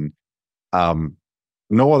person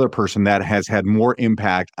that has had more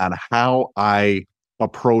impact on how I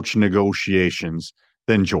approach negotiations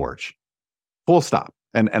than George. Full stop.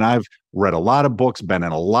 And I've read a lot of books, been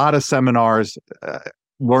in a lot of seminars,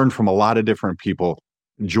 learned from a lot of different people.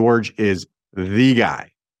 George is the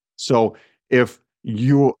guy. So if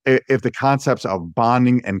the concepts of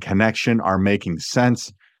bonding and connection are making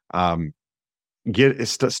sense,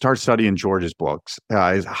 start studying George's books.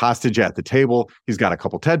 He's Hostage at the Table. He's got a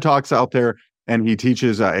couple TED Talks out there, and he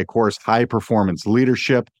teaches a course, High Performance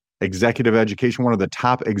Leadership, Executive Education, one of the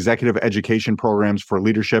top executive education programs for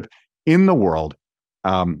leadership in the world.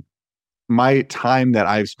 My time that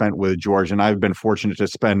I've spent with George, and I've been fortunate to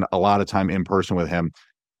spend a lot of time in person with him,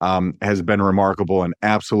 has been remarkable and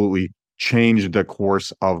absolutely changed the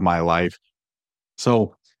course of my life.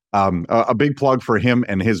 So a big plug for him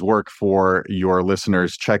and his work for your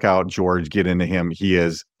listeners. Check out George, get into him. He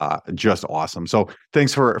is just awesome. So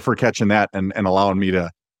thanks for catching that and allowing me to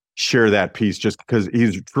share that piece, just because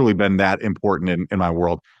he's truly been that important in my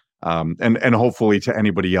world. And hopefully to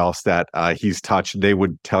anybody else that he's touched, they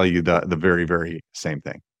would tell you the very, very same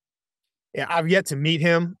thing. Yeah, I've yet to meet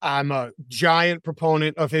him. I'm a giant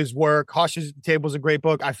proponent of his work. Hostage at the Table is a great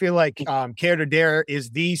book. I feel like Care to Dare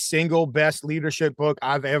is the single best leadership book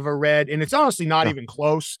I've ever read. And it's honestly not even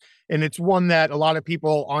close. And it's one that a lot of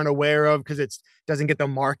people aren't aware of because it doesn't get the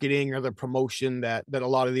marketing or the promotion that a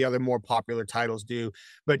lot of the other more popular titles do.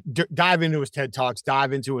 But dive into his TED Talks,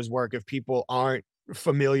 dive into his work if people aren't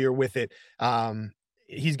familiar with it.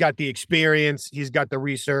 He's got the experience. He's got the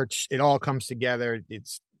research. It all comes together.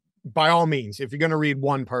 It's, by all means, if you're going to read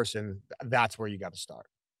one person, that's where you got to start.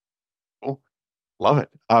 Cool. Love it.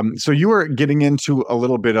 So you were getting into a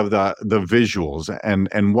little bit of the visuals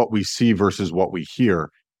and what we see versus what we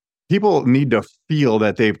hear. People need to feel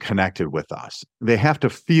that they've connected with us. They have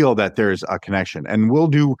to feel that there's a connection. And we'll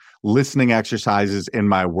do listening exercises in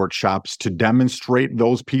my workshops to demonstrate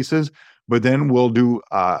those pieces, but then we'll do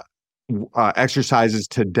exercises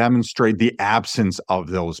to demonstrate the absence of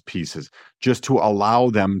those pieces, just to allow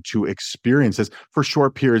them to experience this for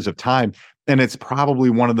short periods of time. And it's probably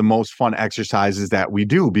one of the most fun exercises that we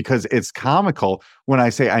do, because it's comical when I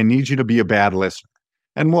say, I need you to be a bad listener.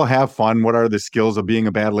 And we'll have fun. What are the skills of being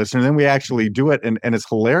a bad listener? And then we actually do it, and it's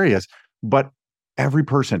hilarious. But every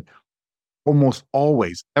person, almost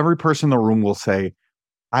always, every person in the room will say,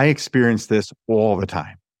 I experience this all the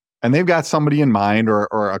time. And they've got somebody in mind or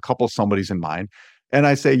a couple somebody's in mind. And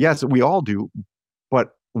I say, yes, we all do. But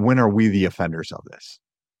when are we the offenders of this?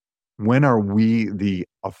 When are we the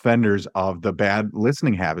offenders of the bad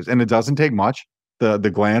listening habits? And it doesn't take much. The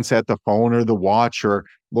glance at the phone or the watch or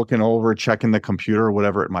looking over, checking the computer or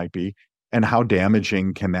whatever it might be. And how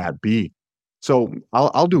damaging can that be? So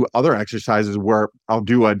I'll do other exercises where I'll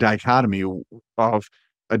do a dichotomy of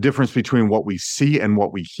a difference between what we see and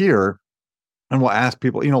what we hear. And we'll ask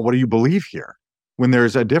people, what do you believe here? When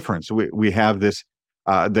there's a difference, we have this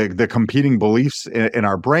the competing beliefs in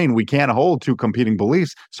our brain. We can't hold two competing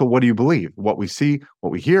beliefs. So what do you believe? What we see,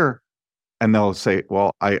 what we hear? And they'll say,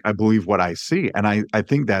 well, I believe what I see. And I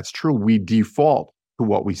think that's true. We default to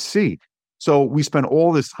what we see. So we spend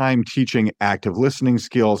all this time teaching active listening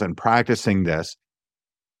skills and practicing this.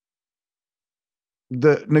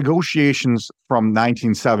 The negotiations from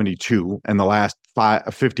 1972 and the last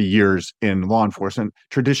 50 years in law enforcement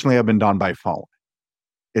traditionally have been done by phone.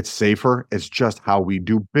 It's safer. It's just how we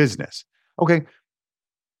do business. Okay,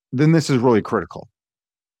 then this is really critical.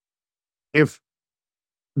 If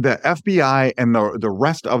the FBI and the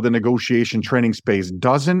rest of the negotiation training space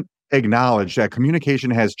doesn't acknowledge that communication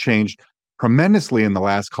has changed tremendously in the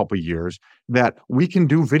last couple of years, that we can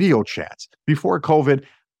do video chats. Before COVID,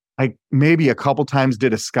 I maybe a couple times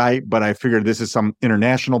did a Skype, but I figured this is some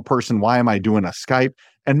international person. Why am I doing a Skype?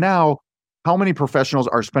 And now, how many professionals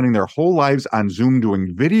are spending their whole lives on Zoom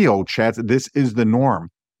doing video chats? This is the norm.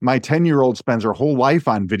 My 10-year-old spends her whole life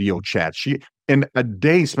on video chats. She, in a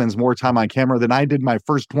day, spends more time on camera than I did my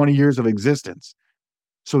first 20 years of existence.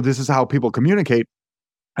 So this is how people communicate.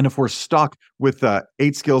 And if we're stuck with the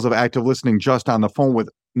 8 skills of active listening just on the phone with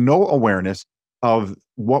no awareness of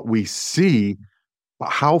what we see,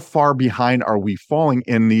 how far behind are we falling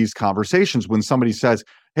in these conversations when somebody says,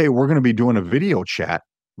 hey, we're going to be doing a video chat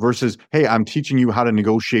versus, hey, I'm teaching you how to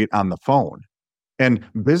negotiate on the phone. And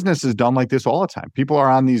business is done like this all the time. People are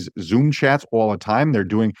on these Zoom chats all the time. They're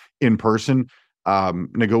doing in-person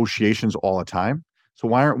negotiations all the time. So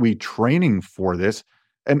why aren't we training for this?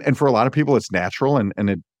 And for a lot of people, it's natural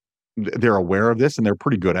and they're aware of this and they're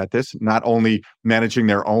pretty good at this, not only managing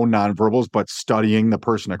their own nonverbals, but studying the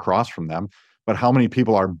person across from them. But how many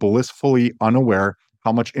people are blissfully unaware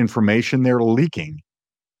how much information they're leaking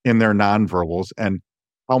in their nonverbals and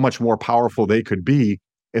how much more powerful they could be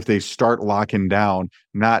if they start locking down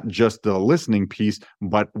not just the listening piece,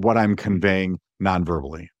 but what I'm conveying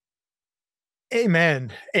nonverbally.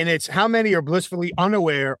 Amen. And it's how many are blissfully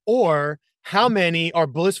unaware, or how many are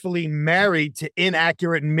blissfully married to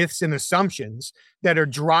inaccurate myths and assumptions that are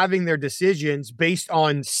driving their decisions based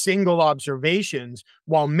on single observations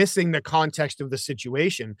while missing the context of the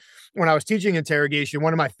situation. When I was teaching interrogation,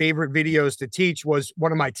 one of my favorite videos to teach was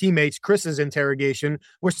one of my teammates, Chris's interrogation,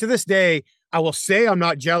 which to this day, I will say I'm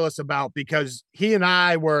not jealous about, because he and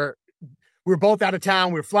I were both out of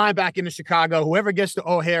town. We were flying back into Chicago. Whoever gets to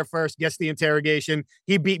O'Hare first gets the interrogation.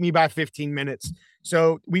 He beat me by 15 minutes.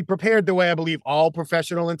 So we prepared the way I believe all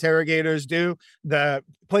professional interrogators do. The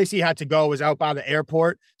place he had to go was out by the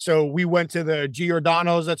airport. So we went to the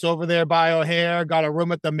Giordano's that's over there by O'Hare, got a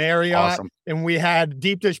room at the Marriott, awesome. And we had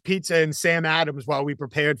deep dish pizza and Sam Adams while we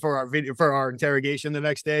prepared for our interrogation the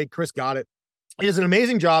next day. Chris got it. He does an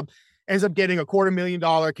amazing job. Ends up getting a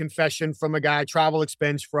 $250,000 confession from a guy, travel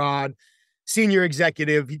expense fraud, senior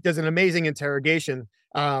executive. He does an amazing interrogation.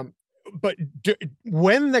 But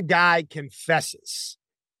when the guy confesses,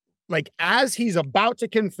 like as he's about to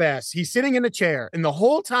confess, he's sitting in a chair, and the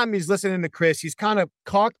whole time he's listening to Chris, he's kind of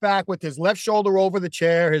cocked back with his left shoulder over the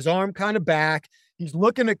chair, his arm kind of back. He's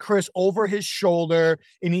looking at Chris over his shoulder,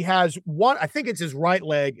 and he has one, I think it's his right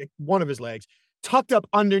leg, one of his legs, tucked up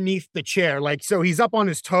underneath the chair. Like, so he's up on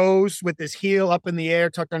his toes with his heel up in the air,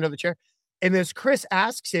 tucked under the chair. And as Chris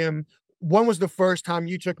asks him, when was the first time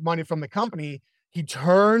you took money from the company? He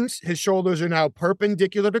turns, his shoulders are now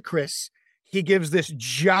perpendicular to Chris. He gives this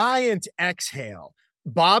giant exhale,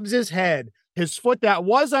 bobs his head. His foot that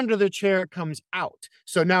was under the chair comes out.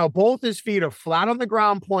 So now both his feet are flat on the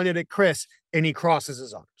ground, pointed at Chris, and he crosses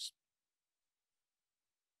his arms.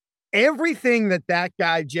 Everything that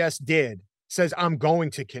guy just did says, I'm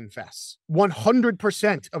going to confess.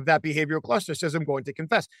 100% of that behavioral cluster says, I'm going to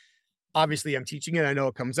confess. Obviously, I'm teaching it. I know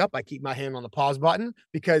it comes up. I keep my hand on the pause button,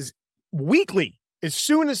 because weekly, as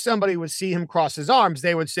soon as somebody would see him cross his arms,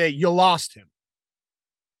 they would say, you lost him.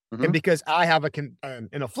 Mm-hmm. And because I have an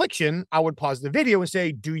affliction, I would pause the video and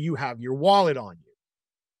say, do you have your wallet on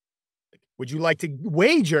you? Would you like to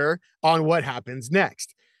wager on what happens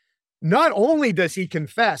next? Not only does he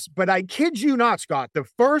confess, but I kid you not, Scott, the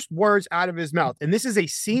first words out of his mouth, and this is a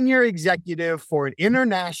senior executive for an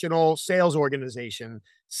international sales organization,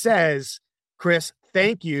 says, Chris,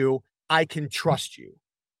 thank you. I can trust you.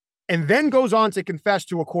 and then goes on to confess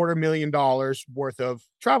to $250,000 worth of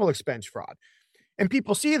travel expense fraud. And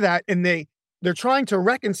people see that and they're trying to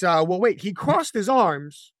reconcile, well, wait, he crossed his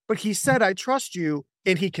arms, but he said, I trust you,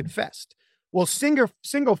 and he confessed. Well,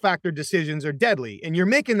 single factor decisions are deadly, and you're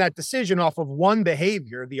making that decision off of one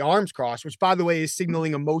behavior, the arms cross, which, by the way, is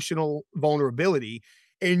signaling emotional vulnerability,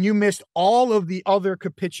 and you missed all of the other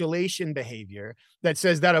capitulation behavior that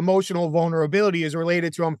says that emotional vulnerability is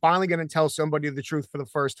related to, I'm finally going to tell somebody the truth for the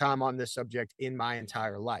first time on this subject in my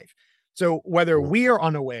entire life. So whether we are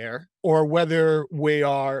unaware or whether we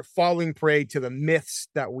are falling prey to the myths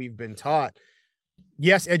that we've been taught,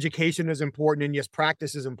 yes, education is important, and yes,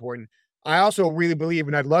 practice is important. I also really believe,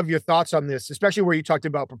 and I'd love your thoughts on this, especially where you talked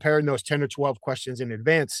about preparing those 10 or 12 questions in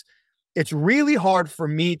advance. It's really hard for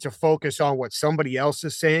me to focus on what somebody else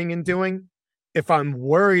is saying and doing if I'm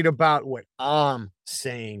worried about what I'm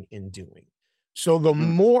saying and doing. So the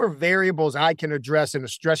more variables I can address in a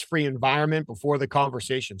stress-free environment before the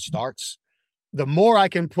conversation starts, the more I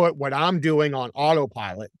can put what I'm doing on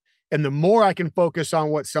autopilot, and the more I can focus on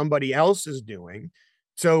what somebody else is doing.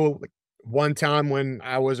 So one time when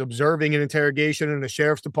I was observing an interrogation in the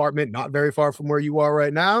sheriff's department, not very far from where you are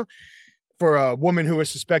right now, for a woman who was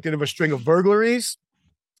suspected of a string of burglaries,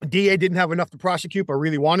 DA didn't have enough to prosecute, but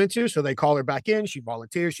really wanted to. So they call her back in. She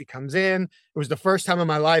volunteers. She comes in. It was the first time in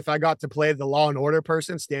my life I got to play the law and order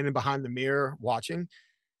person standing behind the mirror watching.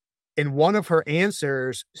 In one of her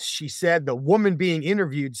answers, she said the woman being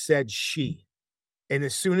interviewed said she. And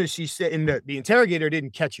as soon as she said, and the interrogator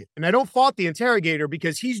didn't catch it. And I don't fault the interrogator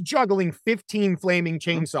because he's juggling 15 flaming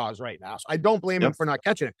chainsaws right now. So I don't blame him for not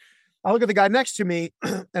catching it. I look at the guy next to me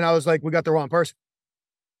and I was like, we got the wrong person.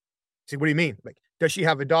 See, what do you mean? Like, does she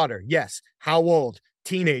have a daughter? Yes. How old?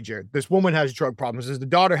 Teenager. This woman has drug problems. Does the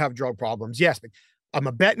daughter have drug problems? Yes. But I'm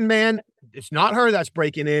a betting man. It's not her that's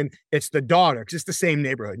breaking in. It's the daughter because it's the same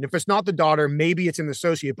neighborhood. And if it's not the daughter, maybe it's an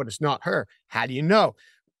associate, but it's not her. How do you know?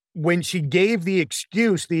 When she gave the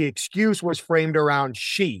excuse was framed around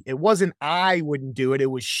she. It wasn't I wouldn't do it.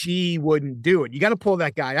 It was she wouldn't do it. You got to pull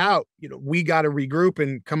that guy out. We got to regroup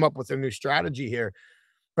and come up with a new strategy here.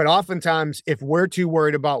 But oftentimes, if we're too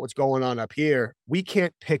worried about what's going on up here, we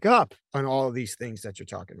can't pick up on all of these things that you're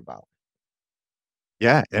talking about.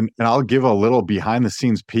 Yeah. And I'll give a little behind the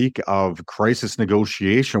scenes peek of crisis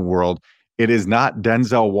negotiation world. It is not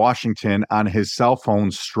Denzel Washington on his cell phone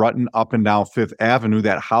strutting up and down Fifth Avenue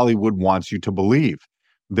that Hollywood wants you to believe.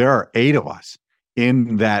 There are 8 of us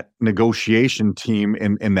in that negotiation team,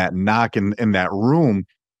 in that knock, in that room.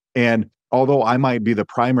 And although I might be the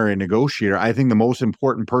primary negotiator, I think the most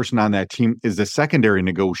important person on that team is the secondary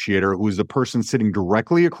negotiator, who is the person sitting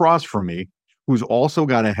directly across from me, who's also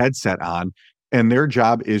got a headset on. And their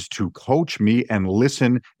job is to coach me and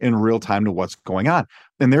listen in real time to what's going on.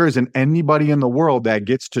 And there isn't anybody in the world that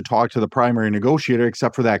gets to talk to the primary negotiator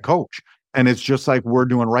except for that coach. And it's just like we're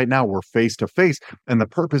doing right now. We're face to face. And the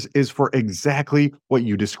purpose is for exactly what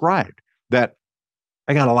you described, that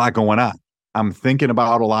I got a lot going on. I'm thinking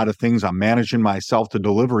about a lot of things. I'm managing myself to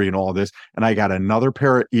delivery and all this. And I got another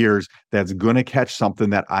pair of ears that's going to catch something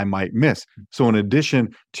that I might miss. So in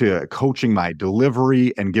addition to coaching my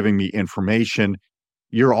delivery and giving me information,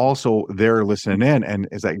 you're also there listening in. And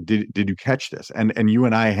it's like, did you catch this? And you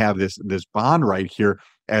and I have this bond right here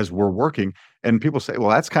as we're working. And people say, well,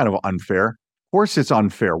 that's kind of unfair. Of course it's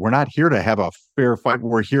unfair. We're not here to have a fair fight.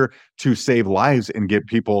 We're here to save lives and get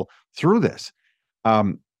people through this.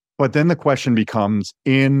 But then the question becomes,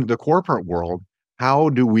 in the corporate world, how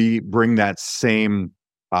do we bring that same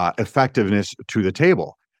effectiveness to the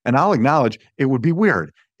table? And I'll acknowledge it would be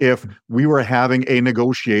weird if we were having a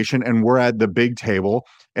negotiation and we're at the big table,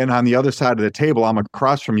 and on the other side of the table, I'm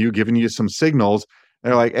across from you giving you some signals.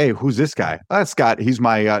 They're like, hey, who's this guy? Oh, that's Scott. He's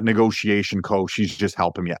my negotiation coach. He's just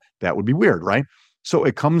helping me. That would be weird, right? So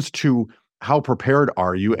it comes to how prepared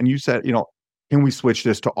are you? And you said, can we switch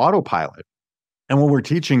this to autopilot? And when we're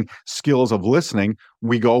teaching skills of listening,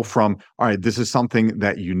 we go from, all right, this is something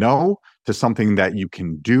that you know, to something that you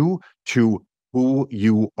can do, to who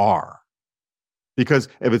you are. Because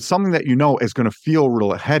if it's something that you know, it's going to feel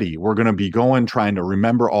real heady. We're going to be trying to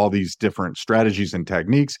remember all these different strategies and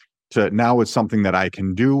techniques, to now it's something that I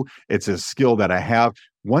can do. It's a skill that I have.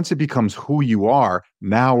 Once it becomes who you are,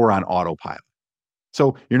 now we're on autopilot.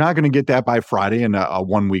 So you're not going to get that by Friday in a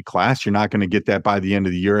 1-week class. You're not going to get that by the end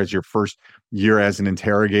of the year as your first year as an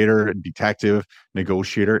interrogator, detective,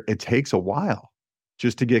 negotiator. It takes a while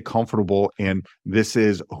just to get comfortable in this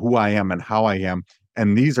is who I am and how I am.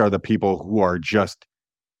 And these are the people who are just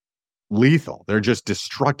lethal. They're just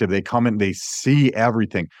destructive. They come in, they see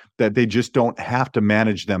everything, that they just don't have to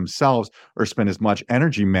manage themselves or spend as much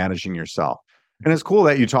energy managing yourself. And it's cool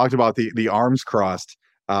that you talked about the arms crossed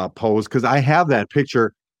pose, because I have that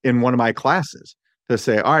picture in one of my classes to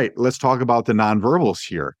say, all right, let's talk about the nonverbals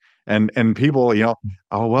here. And people,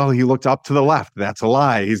 oh, well, he looked up to the left. That's a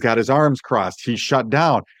lie. He's got his arms crossed. He's shut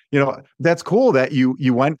down. That's cool that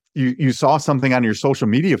you saw something on your social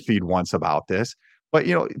media feed once about this, but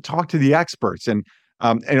talk to the experts. And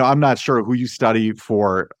I'm not sure who you study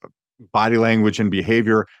for body language and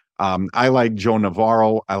behavior. I like Joe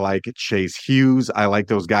Navarro. I like Chase Hughes. I like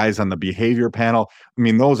those guys on the behavior panel. I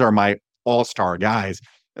mean, those are my all-star guys.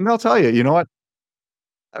 And they'll tell you, you know what?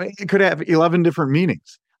 I mean, it could have 11 different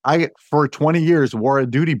meanings. I, for 20 years, wore a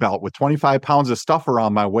duty belt with 25 pounds of stuff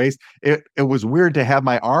around my waist. It was weird to have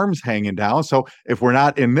my arms hanging down. So if we're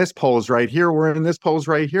not in this pose right here, we're in this pose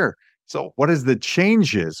right here. So what is the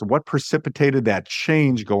changes? What precipitated that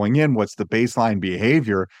change going in? What's the baseline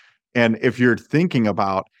behavior? And if you're thinking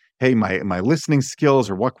about, hey, my listening skills,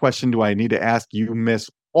 or what question do I need to ask, you miss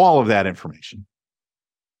all of that information.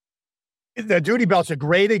 The duty belt's a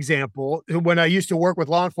great example. When I used to work with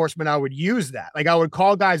law enforcement, I would use that. Like, I would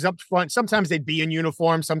call guys up front. Sometimes they'd be in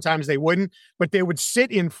uniform, sometimes they wouldn't, but they would sit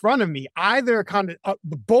in front of me, either kind of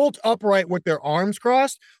bolt upright with their arms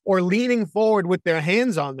crossed or leaning forward with their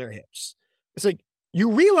hands on their hips. It's like, you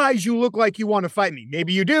realize you look like you want to fight me.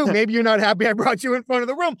 Maybe you do. Maybe you're not happy I brought you in front of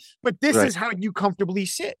the room, but this is how you comfortably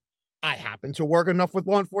sit. I happen to work enough with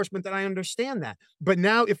law enforcement that I understand that. But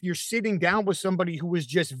now if you're sitting down with somebody who is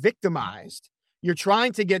just victimized, you're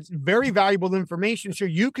trying to get very valuable information so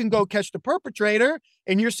you can go catch the perpetrator,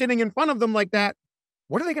 and you're sitting in front of them like that.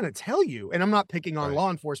 What are they going to tell you? And I'm not picking on law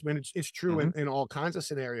enforcement. It's true in all kinds of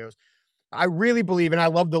scenarios. I really believe, and I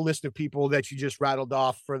love the list of people that you just rattled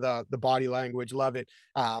off for the body language. Love it.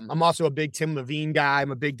 I'm also a big Tim Levine guy.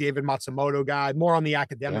 I'm a big David Matsumoto guy, more on the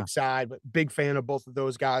academic side, but big fan of both of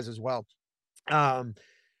those guys as well. But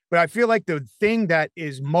I feel like the thing that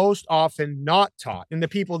is most often not taught, and the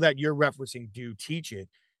people that you're referencing do teach it,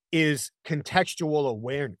 is contextual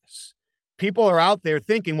awareness. People are out there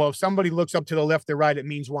thinking, well, if somebody looks up to the left or right, it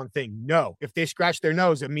means one thing. No. If they scratch their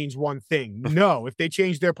nose, it means one thing. No. If they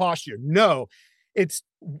change their posture, no. It's,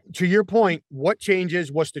 to your point, what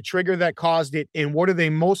changes, what's the trigger that caused it, and what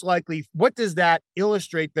does that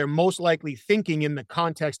illustrate they're most likely thinking in the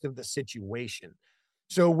context of the situation?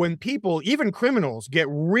 So when people, even criminals, get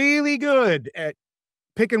really good at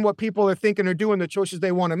picking what people are thinking or doing, the choices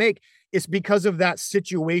they want to make, it's because of that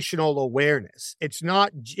situational awareness. It's not...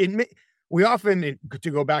 We often, to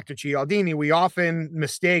go back to Cialdini, we often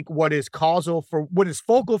mistake what is focal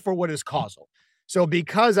for what is causal. So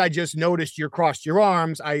because I just noticed you crossed your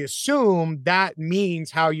arms, I assume that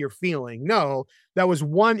means how you're feeling. No, that was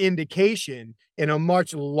one indication in a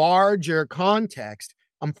much larger context.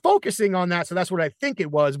 I'm focusing on that, so that's what I think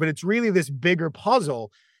it was, but it's really this bigger puzzle.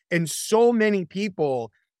 And so many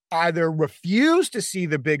people either refuse to see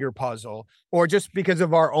the bigger puzzle, or just because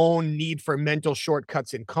of our own need for mental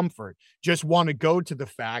shortcuts and comfort, just want to go to the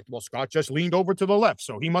fact, well, Scott just leaned over to the left,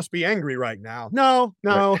 so he must be angry right now. No,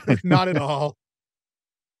 not at all.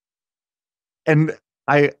 And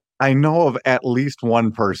I know of at least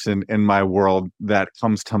one person in my world that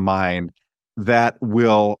comes to mind that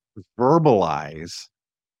will verbalize,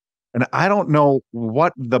 and I don't know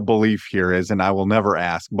what the belief here is, and I will never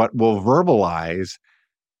ask, but will verbalize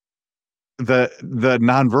the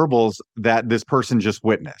nonverbals that this person just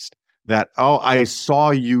witnessed. That, oh, I saw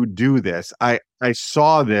you do this. I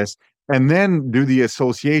saw this, and then do the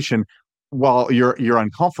association while you're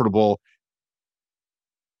uncomfortable.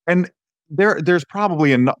 And there's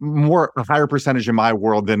probably a higher percentage in my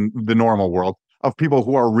world than the normal world of people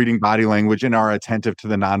who are reading body language and are attentive to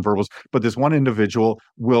the nonverbals. But this one individual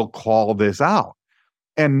will call this out.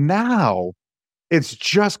 And now it's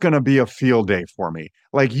just going to be a field day for me.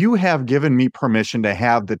 Like, you have given me permission to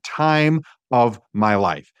have the time of my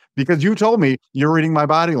life, because you told me you're reading my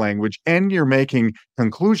body language and you're making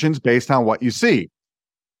conclusions based on what you see.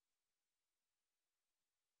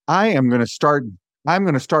 I'm going to start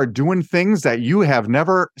doing things that you have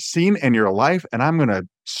never seen in your life, and I'm going to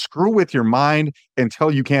screw with your mind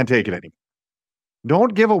until you can't take it anymore.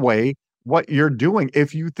 Don't give away what you're doing.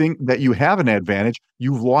 If you think that you have an advantage,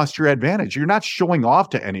 you've lost your advantage. You're not showing off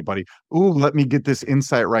to anybody. Ooh, let me get this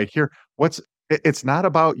insight right here. It's not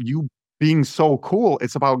about you being so cool.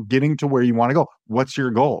 It's about getting to where you want to go. What's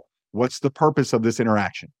your goal? What's the purpose of this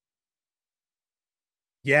interaction?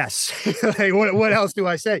 Yes. Hey, what else do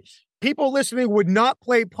I say? People listening would not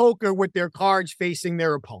play poker with their cards facing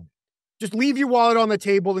their opponent. Just leave your wallet on the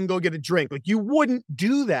table and go get a drink. Like, you wouldn't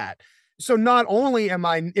do that. So not only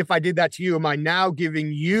if I did that to you, am I now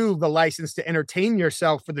giving you the license to entertain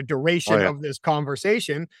yourself for the duration of this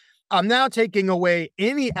conversation? I'm now taking away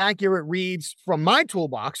any accurate reads from my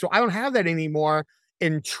toolbox. So I don't have that anymore.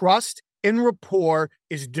 And trust and rapport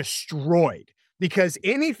is destroyed because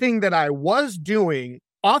anything that I was doing,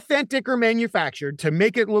 authentic or manufactured, to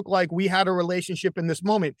make it look like we had a relationship in this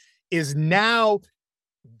moment is now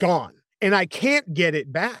gone. And I can't get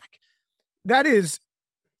it back. That is,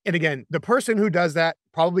 and again, the person who does that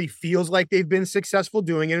probably feels like they've been successful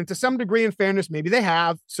doing it. And to some degree, in fairness, maybe they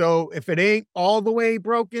have. So if it ain't all the way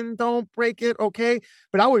broken, don't break it. Okay.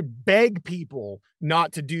 But I would beg people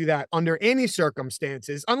not to do that under any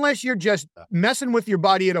circumstances, unless you're just messing with your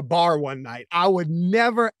buddy at a bar one night. I would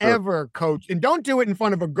never, ever coach. And don't do it in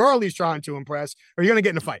front of a girl he's trying to impress, or you're going to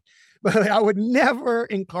get in a fight. But I would never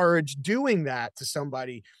encourage doing that to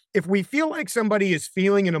somebody. If we feel like somebody is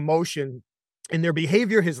feeling an emotion and their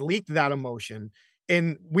behavior has leaked that emotion,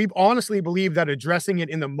 and we honestly believe that addressing it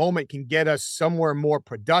in the moment can get us somewhere more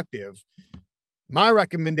productive, my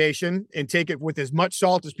recommendation, and take it with as much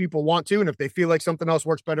salt as people want to, and if they feel like something else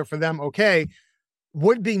works better for them, okay,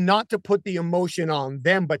 would be not to put the emotion on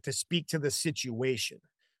them, but to speak to the situation.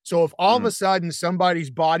 So if all of a sudden somebody's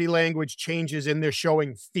body language changes and they're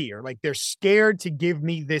showing fear, like they're scared to give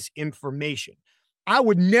me this information, I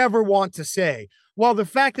would never want to say, well, the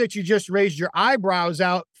fact that you just raised your eyebrows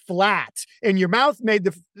out flat and your mouth made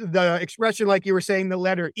the expression like you were saying the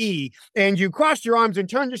letter E, and you crossed your arms and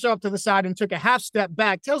turned yourself to the side and took a half step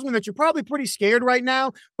back tells me that you're probably pretty scared right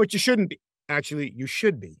now, but you shouldn't be. Actually, you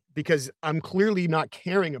should be, because I'm clearly not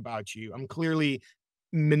caring about you. I'm clearly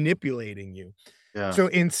manipulating you. Yeah. So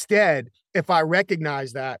instead, if I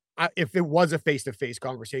recognize that, if it was a face-to-face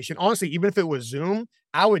conversation, honestly, even if it was Zoom,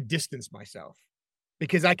 I would distance myself,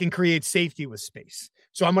 because I can create safety with space.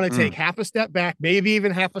 So I'm going to take half a step back, maybe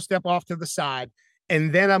even half a step off to the side,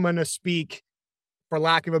 and then I'm going to speak, for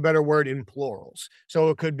lack of a better word, in plurals. So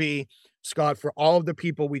it could be, Scott, for all of the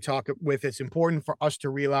people we talk with, it's important for us to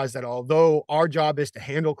realize that although our job is to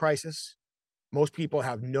handle crisis, most people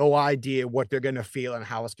have no idea what they're going to feel and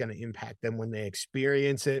how it's going to impact them when they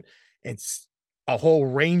experience it. It's a whole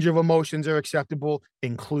range of emotions are acceptable,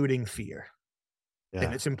 including fear. Yeah.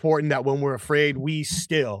 And it's important that when we're afraid, we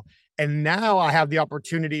still. And now I have the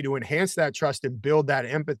opportunity to enhance that trust and build that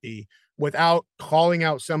empathy without calling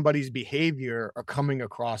out somebody's behavior or coming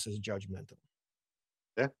across as judgmental.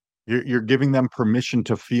 Yeah. You're giving them permission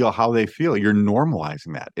to feel how they feel. You're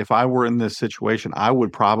normalizing that. If I were in this situation, I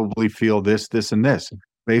would probably feel this, this, and this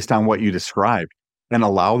based on what you described, and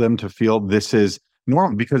allow them to feel this is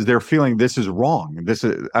normal because they're feeling this is wrong. This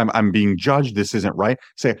is, I'm being judged. This isn't right.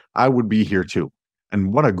 Say, I would be here too.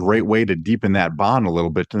 And what a great way to deepen that bond a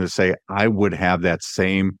little bit, to say, I would have that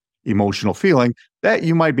same emotional feeling that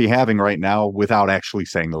you might be having right now without actually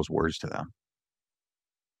saying those words to them.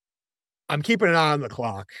 I'm keeping an eye on the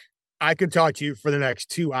clock. I could talk to you for the next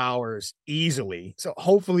 2 hours easily. So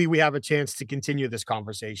hopefully we have a chance to continue this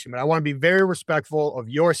conversation, but I want to be very respectful of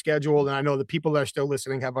your schedule. And I know the people that are still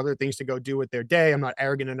listening have other things to go do with their day. I'm not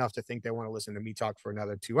arrogant enough to think they want to listen to me talk for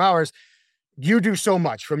another 2 hours. You do so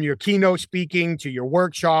much, from your keynote speaking to your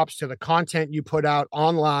workshops to the content you put out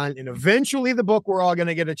online, and eventually the book we're all going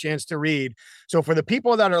to get a chance to read. So for the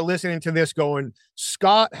people that are listening to this going,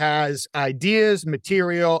 Scott has ideas,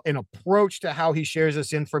 material, an approach to how he shares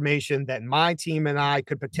this information that my team and I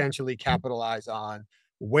could potentially capitalize on,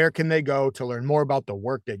 where can they go to learn more about the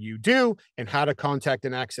work that you do and how to contact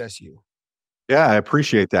and access you? Yeah, I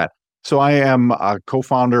appreciate that. So I am a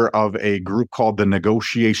co-founder of a group called the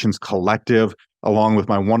Negotiations Collective, along with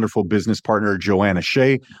my wonderful business partner, Joanna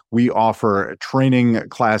Shea. We offer training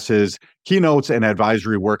classes, keynotes, and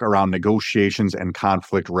advisory work around negotiations and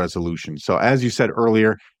conflict resolution. So as you said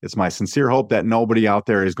earlier, it's my sincere hope that nobody out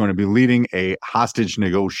there is going to be leading a hostage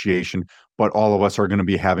negotiation, but all of us are going to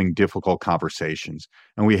be having difficult conversations.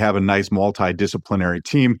 And we have a nice multidisciplinary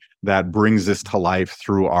team that brings this to life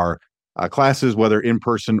through our classes, whether in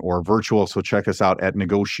person or virtual. So check us out at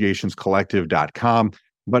negotiationscollective.com.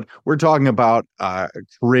 But we're talking about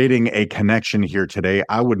creating a connection here today.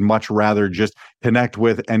 I would much rather just connect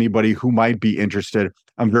with anybody who might be interested.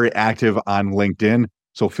 I'm very active on LinkedIn,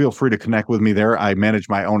 so feel free to connect with me there. I manage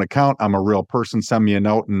my own account. I'm a real person. Send me a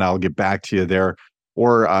note and I'll get back to you there.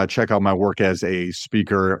 Or check out my work as a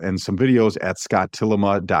speaker and some videos at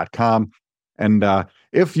scotttillema.com. And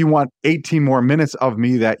if you want 18 more minutes of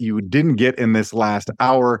me that you didn't get in this last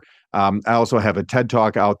hour, I also have a TED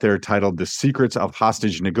Talk out there titled The Secrets of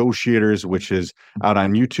Hostage Negotiators, which is out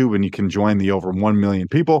on YouTube, and you can join the over 1 million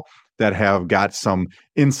people that have got some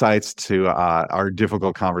insights to our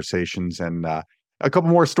difficult conversations and a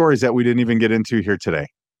couple more stories that we didn't even get into here today.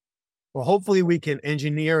 Well, hopefully we can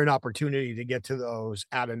engineer an opportunity to get to those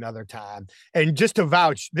at another time. And just to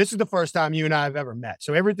vouch, this is the first time you and I have ever met.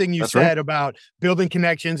 So everything you That's right. said about building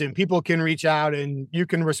connections and people can reach out and you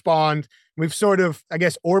can respond, we've sort of, I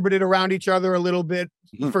guess, orbited around each other a little bit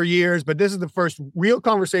for years, but this is the first real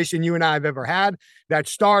conversation you and I have ever had that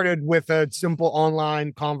started with a simple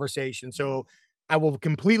online conversation. So I will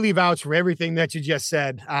completely vouch for everything that you just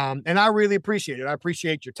said. And I really appreciate it. I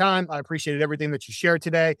appreciate your time. I appreciated everything that you shared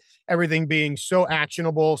today, everything being so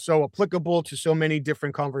actionable, so applicable to so many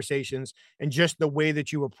different conversations, and just the way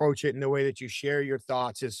that you approach it and the way that you share your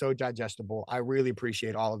thoughts is so digestible. I really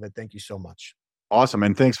appreciate all of it. Thank you so much. Awesome.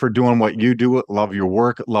 And thanks for doing what you do. Love your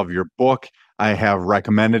work. Love your book. I have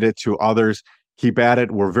recommended it to others. Keep at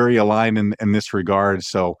it. We're very aligned in this regard.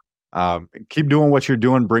 So keep doing what you're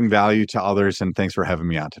doing. Bring value to others. And thanks for having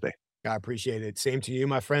me on today. I appreciate it. Same to you,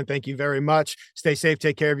 my friend. Thank you very much. Stay safe.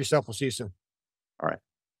 Take care of yourself. We'll see you soon. All right.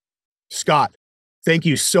 Scott, thank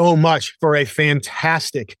you so much for a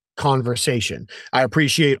fantastic conversation. I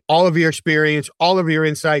appreciate all of your experience, all of your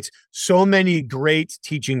insights, so many great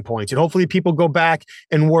teaching points. And hopefully people go back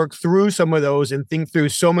and work through some of those and think through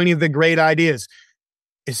so many of the great ideas.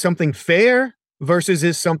 Is something fair versus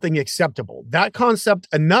is something acceptable? That concept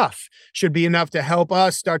should be enough to help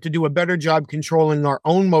us start to do a better job controlling our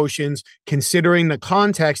own motions, considering the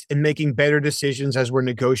context and making better decisions as we're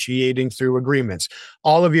negotiating through agreements.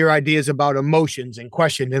 All of your ideas about emotions and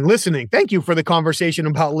question and listening. Thank you for the conversation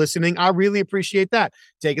about listening. I really appreciate that.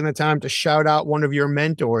 Taking the time to shout out one of your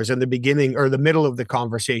mentors in the beginning or the middle of the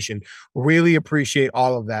conversation. Really appreciate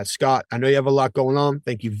all of that. Scott, I know you have a lot going on.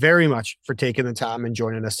 Thank you very much for taking the time and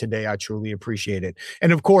joining us today. I truly appreciate it.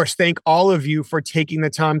 And of course, thank all of you for taking the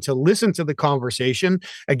time to listen to the conversation.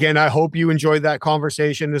 Again, I hope you enjoyed that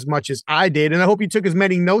conversation as much as I did. And I hope you took as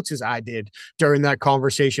many notes as I did during that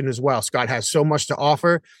conversation as well. Scott has so much to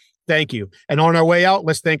offer. Thank you. And on our way out,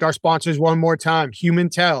 let's thank our sponsors one more time.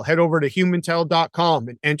 HumanTell. Head over to humantell.com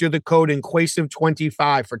and enter the code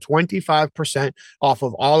Inquasive25 for 25% off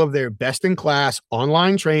of all of their best-in-class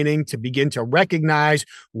online training to begin to recognize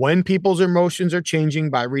when people's emotions are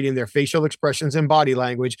changing by reading their facial expressions and body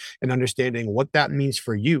language and understanding what that means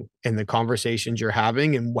for you in the conversations you're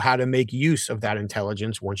having and how to make use of that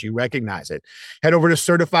intelligence once you recognize it. Head over to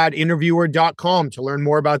certifiedyinterviewer.com to learn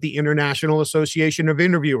more about the International Association of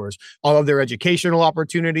Interviewers, all of their educational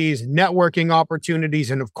opportunities, networking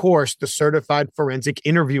opportunities, and of course, the Certified Forensic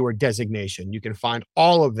Interviewer designation. You can find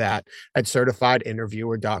all of that at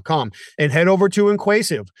certifiedyinterviewer.com. And head over to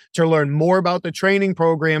Inquasive to learn more about the training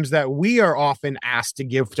programs that we are often asked to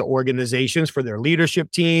give to organizations for their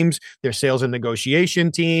leadership teams, their sales and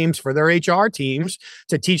negotiation teams, for their HR teams,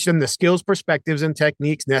 to teach them the skills, perspectives, and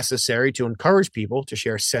techniques necessary to encourage people to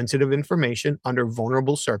share sensitive information under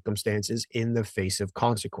vulnerable circumstances in the face of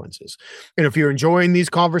consequences. And if you're enjoying these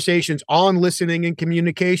conversations on listening and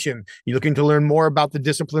communication, you're looking to learn more about the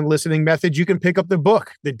disciplined listening method, you can pick up the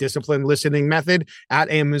book, The Disciplined Listening Method, at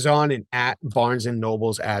Amazon and at Barnes and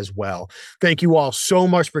Nobles as well. Thank you all so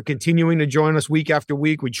much for continuing to join us week after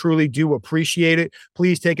week. We truly do appreciate it.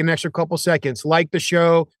 Please take an extra couple seconds, like the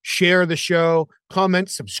show, share the show, comment,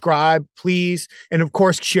 subscribe, please. And of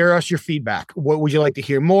course, share us your feedback. What would you like to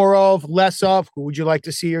hear more of, less of? Who would you like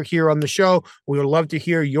to see or hear on the show? We would love to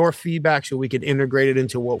hear your feedback so we can integrate it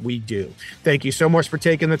into what we do. Thank you so much for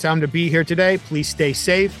taking the time to be here today. Please stay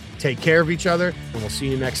safe, take care of each other, and we'll see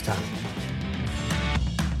you next time.